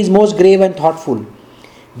internally he is most grave and thoughtful.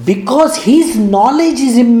 Because his knowledge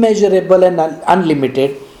is immeasurable and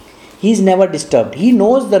unlimited, he is never disturbed. He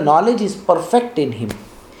knows the knowledge is perfect in him.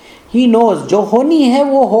 He knows, जो होनी है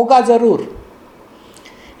वो होगा जरूर.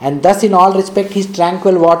 And thus in all respect he is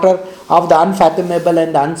tranquil water of the unfathomable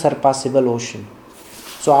and the unsurpassable ocean.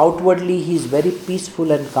 So outwardly he is very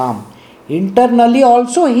peaceful and calm. Internally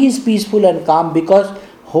also he is peaceful and calm, because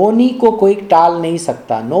होनी को कोई टाल नहीं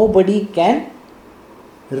सकता. Nobody can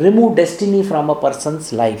remove destiny from a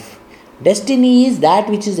person's life. Destiny is that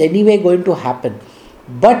which is anyway going to happen,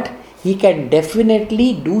 but he can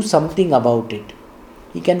definitely do something about it.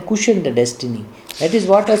 He can cushion the destiny. That is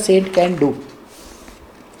what a saint can do.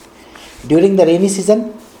 During the rainy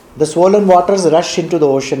season, the swollen waters rush into the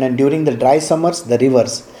ocean, and during the dry summers, the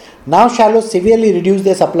rivers. Now shallows severely reduce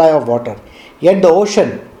their supply of water. Yet the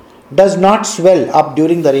ocean does not swell up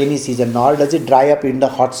during the rainy season, nor does it dry up in the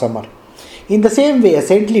hot summer. In the same way, a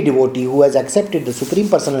saintly devotee who has accepted the Supreme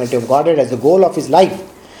Personality of Godhead as the goal of his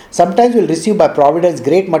life sometimes will receive by providence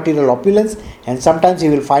great material opulence, and sometimes he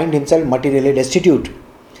will find himself materially destitute.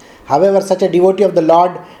 However, such a devotee of the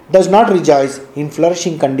Lord does not rejoice in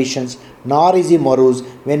flourishing conditions, nor is he morose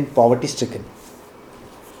when poverty stricken.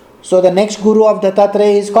 So the next guru of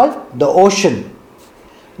Dattatreya is called the ocean.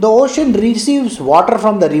 The ocean receives water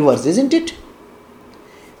from the rivers, isn't it?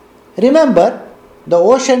 Remember, the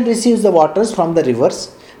ocean receives the waters from the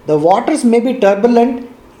rivers. The waters may be turbulent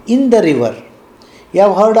in the river. You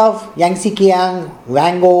have heard of Yangtze Kiang,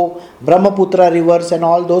 Wango, Brahmaputra rivers and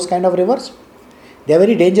all those kind of rivers. They are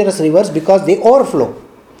very dangerous rivers because they overflow.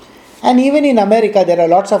 And even in America there are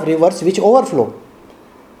lots of rivers which overflow.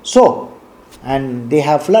 So, and they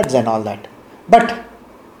have floods and all that. But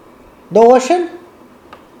the ocean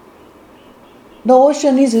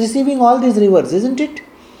is receiving all these rivers, isn't it?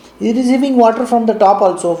 It is receiving water from the top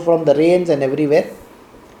also, from the rains and everywhere.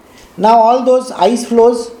 Now all those ice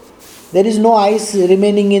flows, there is no ice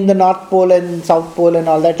remaining in the North Pole and South Pole and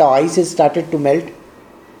all that. Our ice has started to melt.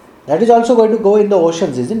 That is also going to go in the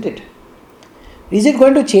oceans, isn't it? Is it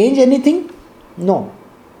going to change anything? No.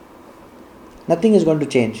 Nothing is going to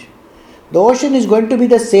change. The ocean is going to be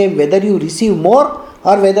the same whether you receive more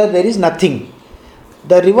or whether there is nothing.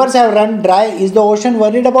 The rivers have run dry. Is the ocean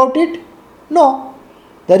worried about it? No.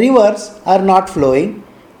 The rivers are not flowing.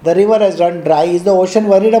 The river has run dry. Is the ocean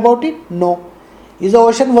worried about it? No. Is the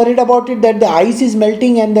ocean worried about it that the ice is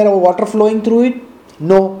melting and there are water flowing through it?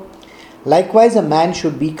 No. Likewise, a man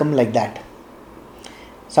should become like that.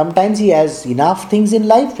 Sometimes he has enough things in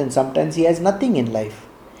life and sometimes he has nothing in life.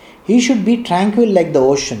 He should be tranquil like the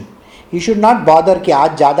ocean. He should not bother कि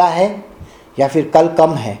आज ज़्यादा है या फिर कल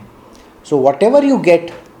कम है. So whatever you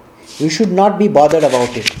get, you should not be bothered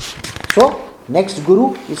about it. So next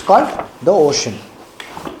guru is called the ocean.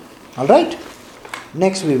 Alright?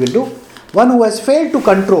 Next we will do one who has failed to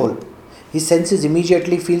control his senses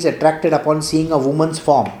immediately feels attracted upon seeing a woman's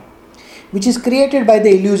form, which is created by the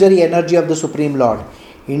illusory energy of the Supreme Lord.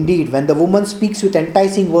 Indeed, when the woman speaks with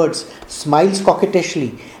enticing words, smiles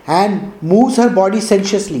coquettishly, and moves her body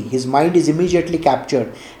sensuously, his mind is immediately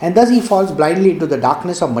captured, and thus he falls blindly into the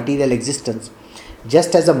darkness of material existence,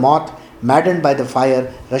 just as a moth, maddened by the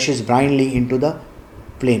fire, rushes blindly into the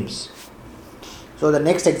flames. So the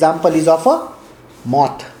next example is of a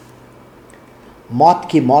moth. मौत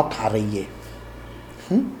की मौत आ रही है.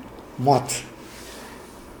 मौत.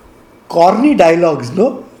 Corny dialogues no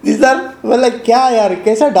this are. मतलब क्या यार,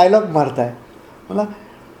 कैसा डायलॉग मारता है. मतलब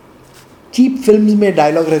चीप फिल्म्स में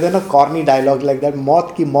डायलॉग रहते हैं ना, कॉर्नी डायलॉग लाइक दैट.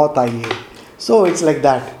 मौत की मौत आई है. So it's like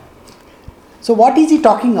that. So what is he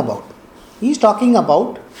talking about? He is talking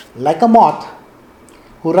about like a moth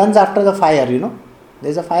who runs after the fire, you know.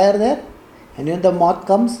 There's a fire there and when the moth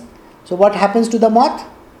comes, so what happens to the moth?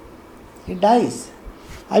 It dies.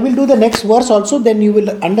 I will do the next verse also, then you will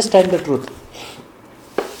understand the truth.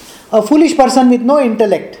 A foolish person with no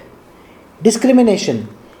intellect, discrimination,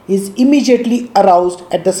 is immediately aroused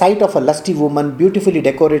at the sight of a lusty woman beautifully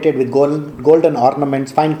decorated with golden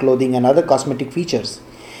ornaments, fine clothing and other cosmetic features.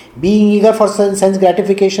 Being eager for sense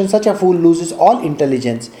gratification, such a fool loses all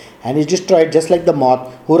intelligence and is destroyed just like the moth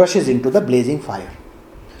who rushes into the blazing fire.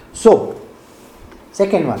 So,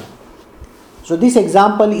 second one. So this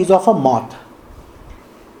example is of a moth.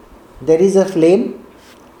 There is a flame,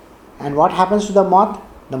 and what happens to the moth?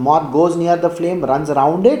 The moth goes near the flame, runs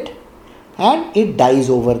around it, and it dies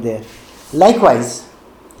over there. Likewise,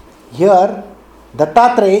 here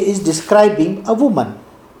Dattatreya is describing a woman.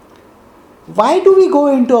 Why do we go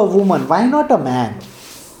into a woman? Why not a man?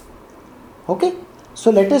 Okay,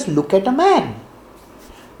 so let us look at a man.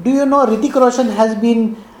 Do you know Hrithik Roshan has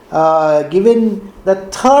been given the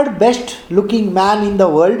third best looking man in the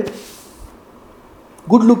world?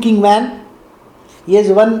 Good looking man. He has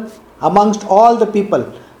won amongst all the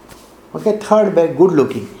people. Okay, third best good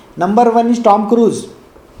looking. Number one is Tom Cruise.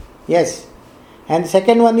 Yes. And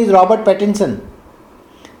second one is Robert Pattinson.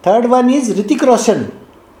 Third one is Hrithik Roshan.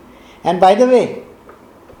 And by the way,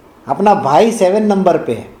 अपना भाई 7 number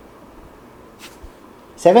पे है.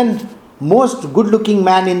 7 most good looking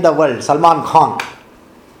man in the world, Salman Khan.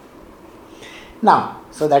 Now,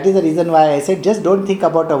 so that is the reason why I said just don't think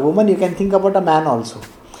about a woman, you can think about a man also.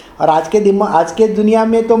 और आज के दुनिया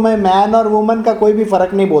में तो मैं man और woman का कोई भी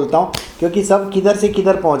फ़र्क नहीं बोलता हूँ, क्योंकि सब किधर से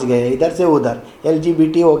किधर पहुँच गए, इधर से उधर,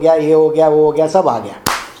 LGBT हो गया, ये हो गया, वो हो गया, सब आ गया.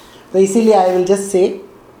 तो इसीलिए I will just say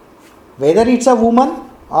whether it's a woman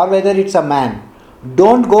or whether it's a man,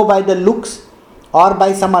 don't go by the looks or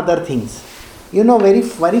by some other things. You know, very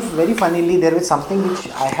funnily, there is something which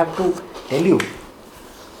I have to tell you.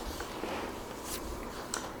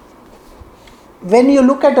 When you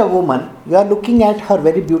look at a woman, you are looking at her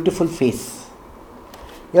very beautiful face.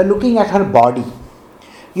 You are looking at her body.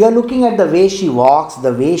 You are looking at the way she walks,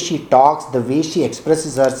 the way she talks, the way she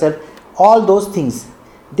expresses herself. All those things,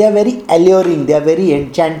 they are very alluring, they are very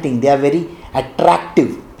enchanting, they are very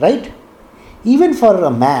attractive, right? Even for a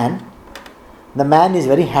man, the man is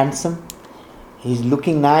very handsome. He is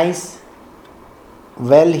looking nice.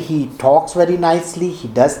 Well, he talks very nicely. He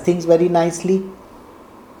does things very nicely.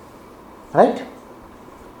 Right?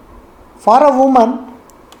 For a woman,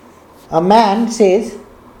 a man says,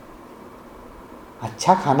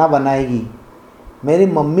 अच्छा खाना बनाएगी, मेरी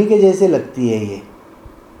mummy के जैसे लगती है ये.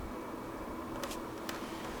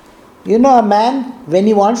 You know, a man, when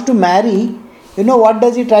he wants to marry, you know what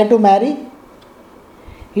does he try to marry?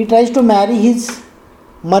 He tries to marry his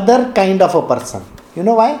mother kind of a person. You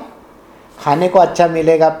know why? खाने को अच्छा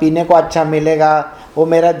मिलेगा, पीने को अच्छा मिलेगा, वो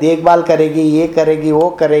मेरा देखभाल करेगी, ये करेगी, वो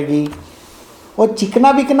करेगी. वो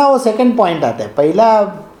चिकना बिकना वो सेकंड पॉइंट आता है, पहला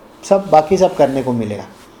सब बाकी सब करने को मिलेगा,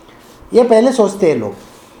 ये पहले सोचते हैं लोग.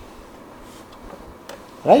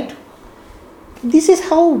 Right? This is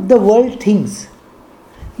how the world thinks.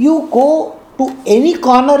 You go to any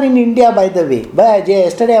corner in India, by the way. But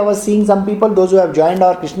yesterday I was seeing some people, those who have joined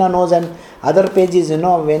our Krishna Knows and other pages, you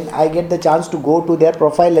know, when I get the chance to go to their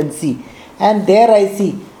profile and see. And there I see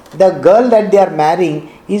the girl that they are marrying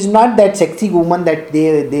is not that sexy woman that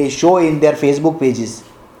they show in their Facebook pages.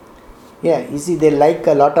 Yeah, you see, they like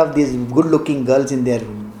a lot of these good looking girls in their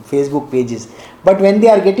Facebook pages. But when they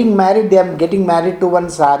are getting married, they are getting married to one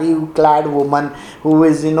sari clad woman who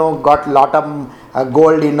is, you know, got lot of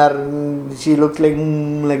gold in her. She looks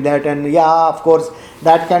like that, and yeah, of course,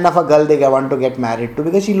 that kind of a girl they want to get married to,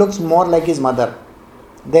 because she looks more like his mother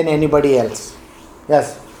than anybody else.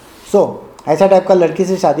 Yes. So, ऐसा type का लड़की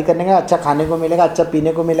से शादी करने का, अच्छा खाने को मिलेगा, अच्छा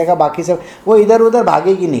पीने को मिलेगा, बाकी सब वो इधर उधर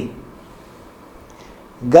भागेगी नहीं.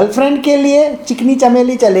 गर्लफ्रेंड के लिए चिकनी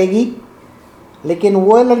चमेली चलेगी, लेकिन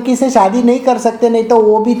वो लड़की से शादी नहीं कर सकते, नहीं तो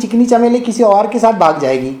वो भी चिकनी चमेली किसी और के साथ भाग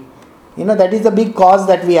जाएगी. You know, that is the big cause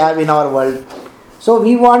that we have in our world. So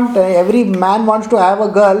we want, every man wants to have a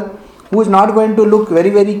girl who is not going to look very,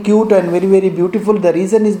 very cute and very, very beautiful. The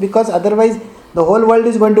reason is because otherwise the whole world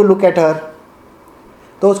is going to look at her.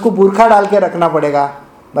 तो उसको बुरखा डाल के रखना पड़ेगा.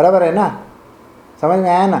 बराबर है ना? समझ में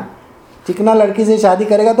आया ना? चिकना लड़की से शादी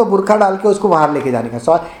करेगा तो बुरखा डाल के उसको बाहर लेके जाने का.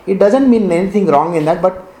 So it doesn't mean anything wrong in that,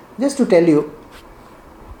 but just to tell you,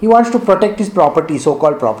 he wants to protect his property,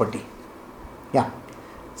 so-called property. Yeah.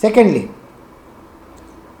 Secondly,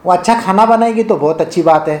 वो अच्छा खाना बनाएगी तो बहुत अच्छी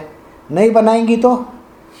बात है, नहीं बनाएंगी तो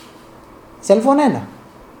सेलफोन है ना.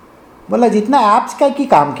 बोला जितना ऐप्स का की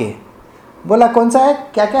काम के, बोला कौन सा है,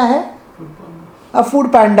 क्या क्या है,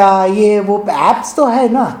 फूड पैंडा, ये वो ऐप्स तो है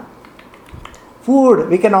ना. Food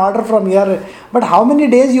we can order from here, but how many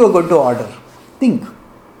days you are going to order? Think.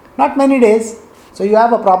 Not many days. So you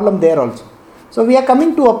have a problem there also. So we are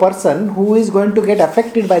coming to a person who is going to get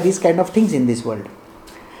affected by these kind of things in this world.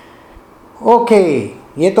 Okay,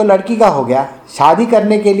 ये तो लड़की का हो गया. शादी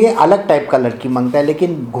करने के लिए अलग टाइप का लड़की मांगता है,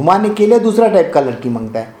 लेकिन घुमाने के लिए दूसरा टाइप का लड़की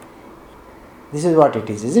मांगता है. This is what it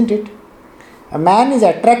is, isn't it? A man is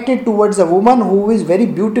attracted towards a woman who is very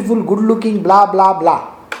beautiful, good looking, blah blah blah.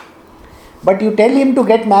 But you tell him to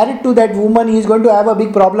get married to that woman, he is going to have a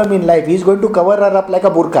big problem in life. He is going to cover her up like a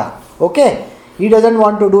burqa. Okay? He doesn't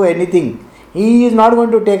want to do anything. He is not going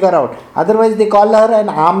to take her out. Otherwise they call her an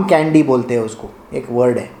arm candy बोलते हैं उसको. एक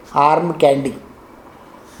word है. Arm candy.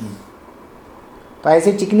 तो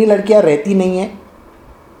ऐसे चिकनी लड़कियां रहती नहीं है.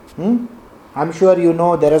 I am sure you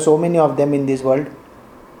know there are so many of them in this world,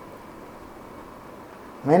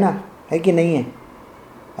 है ना, है कि नहीं है.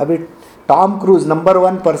 अभी टॉम क्रूज नंबर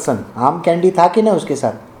 1 पर्सन, आम कैंडी था कि ना उसके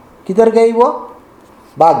साथ, किधर गई वो,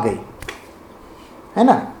 भाग गई, है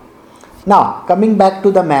ना. Now coming back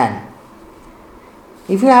to the man,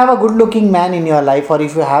 if you have a good looking man in your life, or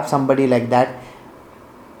if you have somebody like that,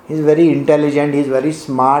 he is very intelligent, he is very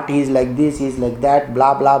smart, he is like this, he is like that,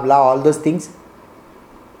 blah blah blah, all those things,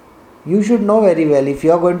 you should know very well, if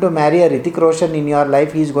you are going to marry a Hrithik Roshan in your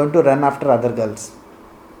life, he is going to run after other girls.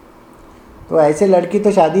 तो ऐसे लड़की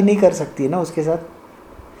तो शादी नहीं कर सकती है ना उसके साथ.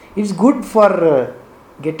 It's good for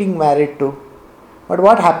getting married too, but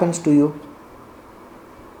what happens to you?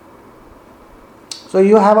 So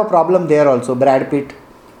you have a problem there also, Brad Pitt,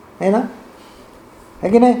 है ना, है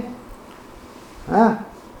कि नहीं.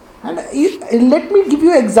 And let me give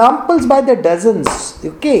you examples by the dozens.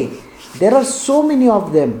 Okay, there are so many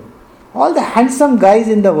of them. All the handsome guys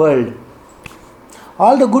in the world,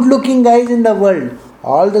 all the good looking guys in the world,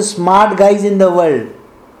 all the smart guys in the world.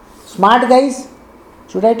 Smart guys,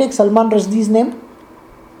 should I take Salman Rushdie's name?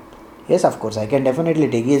 Yes, of course I can definitely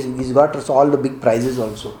take. He's got all the big prizes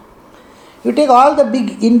also. You take all the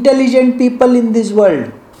big intelligent people in this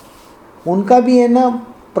world, उनका भी है ना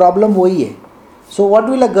problem वही है. So what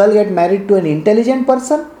will a girl get married to, an intelligent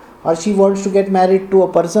person, or she wants to get married to a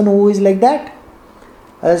person who is like that,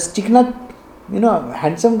 a चिकना,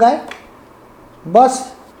 handsome guy, बस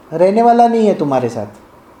रहने वाला नहीं है तुम्हारे साथ.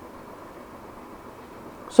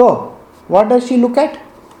 So what does she look at?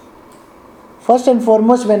 First and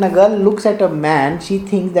foremost, when a girl looks at a man, she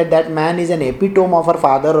thinks that that man is an epitome of her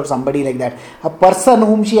father or somebody like that. A person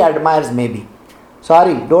whom she admires maybe.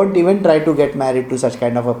 Sorry, don't even try to get married to such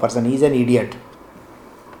kind of a person. He is an idiot.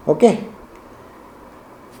 Okay?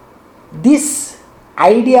 This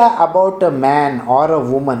idea about a man or a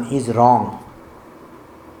woman is wrong.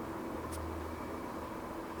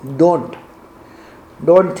 Don't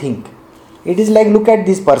think. It is like, look at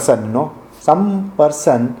this person, some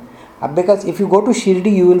person. Because if you go to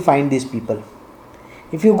Shirdi, you will find these people.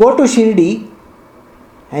 If you go to Shirdi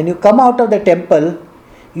and you come out of the temple,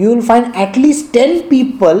 you will find at least 10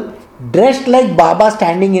 people dressed like Baba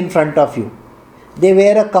standing in front of you. They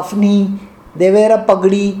wear a kafni, they wear a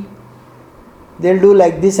pagdi, they'll do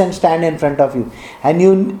like this and stand in front of you. And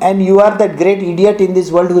you are that great idiot in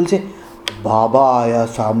this world who will say, Baba आया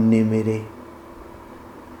सामने मेरे.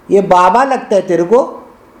 ये बाबा लगता है तेरे को?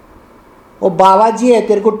 वो बाबा जी है,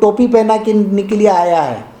 तेरे को टोपी पहना के निकलिए आया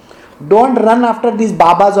है. Don't run after these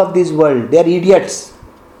babas of this world. They are idiots.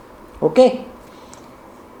 Okay?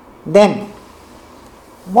 Then,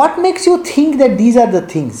 what makes you think that these are the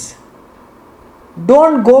things?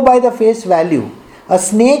 Don't go by the face value. A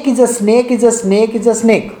snake is a snake is a snake is a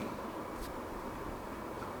snake.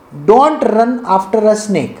 Don't run after a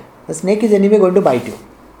snake. A snake is anyway going to bite you.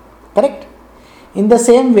 Correct? In the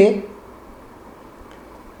same way,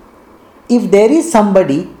 if there is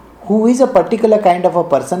somebody who is a particular kind of a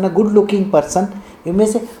person, a good looking person, you may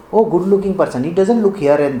say, oh, good looking person, he doesn't look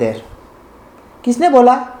here and there. किसने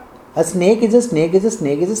बोला? A snake is a snake is a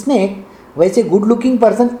snake is a snake. वैसे good looking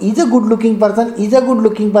person is a good looking person is a good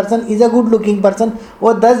looking person is a good looking person.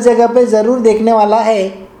 वो 10 जगह पे ज़रूर देखने वाला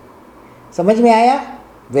है. समझ में आया?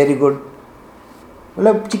 Very good.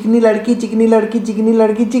 मतलब चिकनी लड़की चिकनी लड़की चिकनी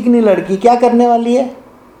लड़की चिकनी लड़की क्या करने वाली है?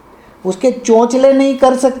 उसके चोंचले नहीं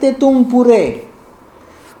कर सकते तुम पूरे.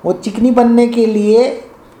 वो चिकनी बनने के लिए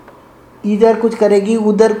इधर कुछ करेगी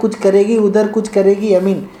उधर कुछ करेगी उधर कुछ करेगी.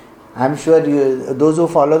 I am sure those who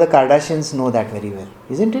follow the Kardashians know that very well,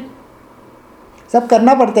 isn't it? सब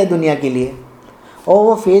करना पड़ता है दुनिया के लिए. और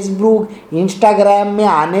वो फेसबुक इंस्टाग्राम में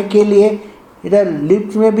आने के लिए इधर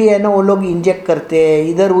लिप्स में भी है ना, वो लोग इंजेक्ट करते हैं,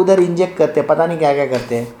 इधर उधर इंजेक्ट करते हैं, पता नहीं क्या क्या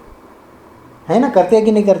करते हैं, है ना? करते हैं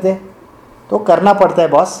कि नहीं करते? तो करना पड़ता है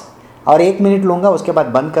बॉस. और 1 मिनट लूँगा, उसके बाद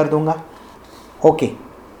बंद कर दूँगा. Okay.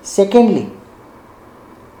 Secondly,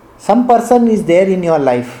 some person is there in your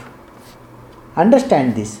life.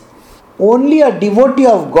 Understand this. Only a devotee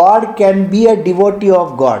of God can be a devotee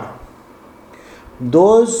of God.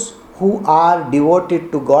 Those who are devoted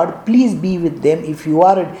to God, please be with them. If you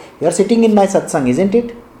are sitting in my satsang, isn't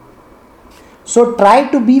it? So try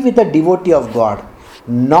to be with a devotee of God,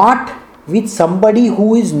 not with somebody who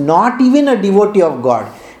is not even a devotee of God.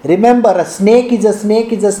 Remember, a snake is a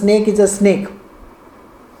snake is a snake is a snake.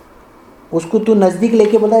 उसको तू नज़दीक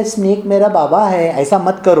लेके बोला snake मेरा बाबा है, ऐसा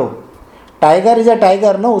मत करो. टाइगर इज अ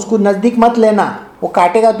टाइगर, ना, उसको नज़दीक मत लेना, वो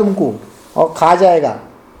काटेगा तुमको और खा जाएगा.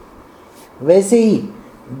 वैसे ही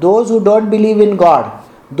those who don't believe in God,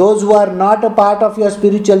 Those who are not a part of your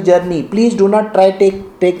spiritual journey, please do not try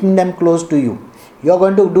taking them close to you. You are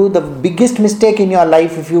going to do the biggest mistake in your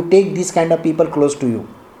life if you take these kind of people close to you.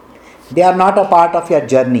 They are not a part of your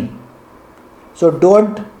journey. So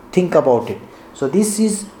don't think about it. So this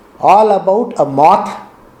is all about a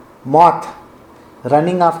moth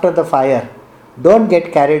running after the fire. Don't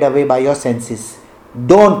get carried away by your senses.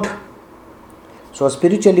 Don't. So a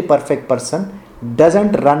spiritually perfect person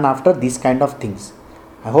doesn't run after these kind of things.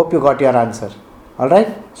 I hope you got your answer.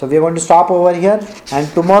 Alright, so we are going to stop over here, and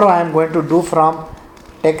tomorrow I am going to do from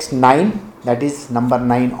text 9, that is number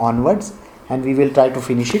 9 onwards, and we will try to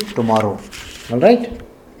finish it tomorrow. Alright,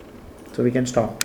 so we can stop.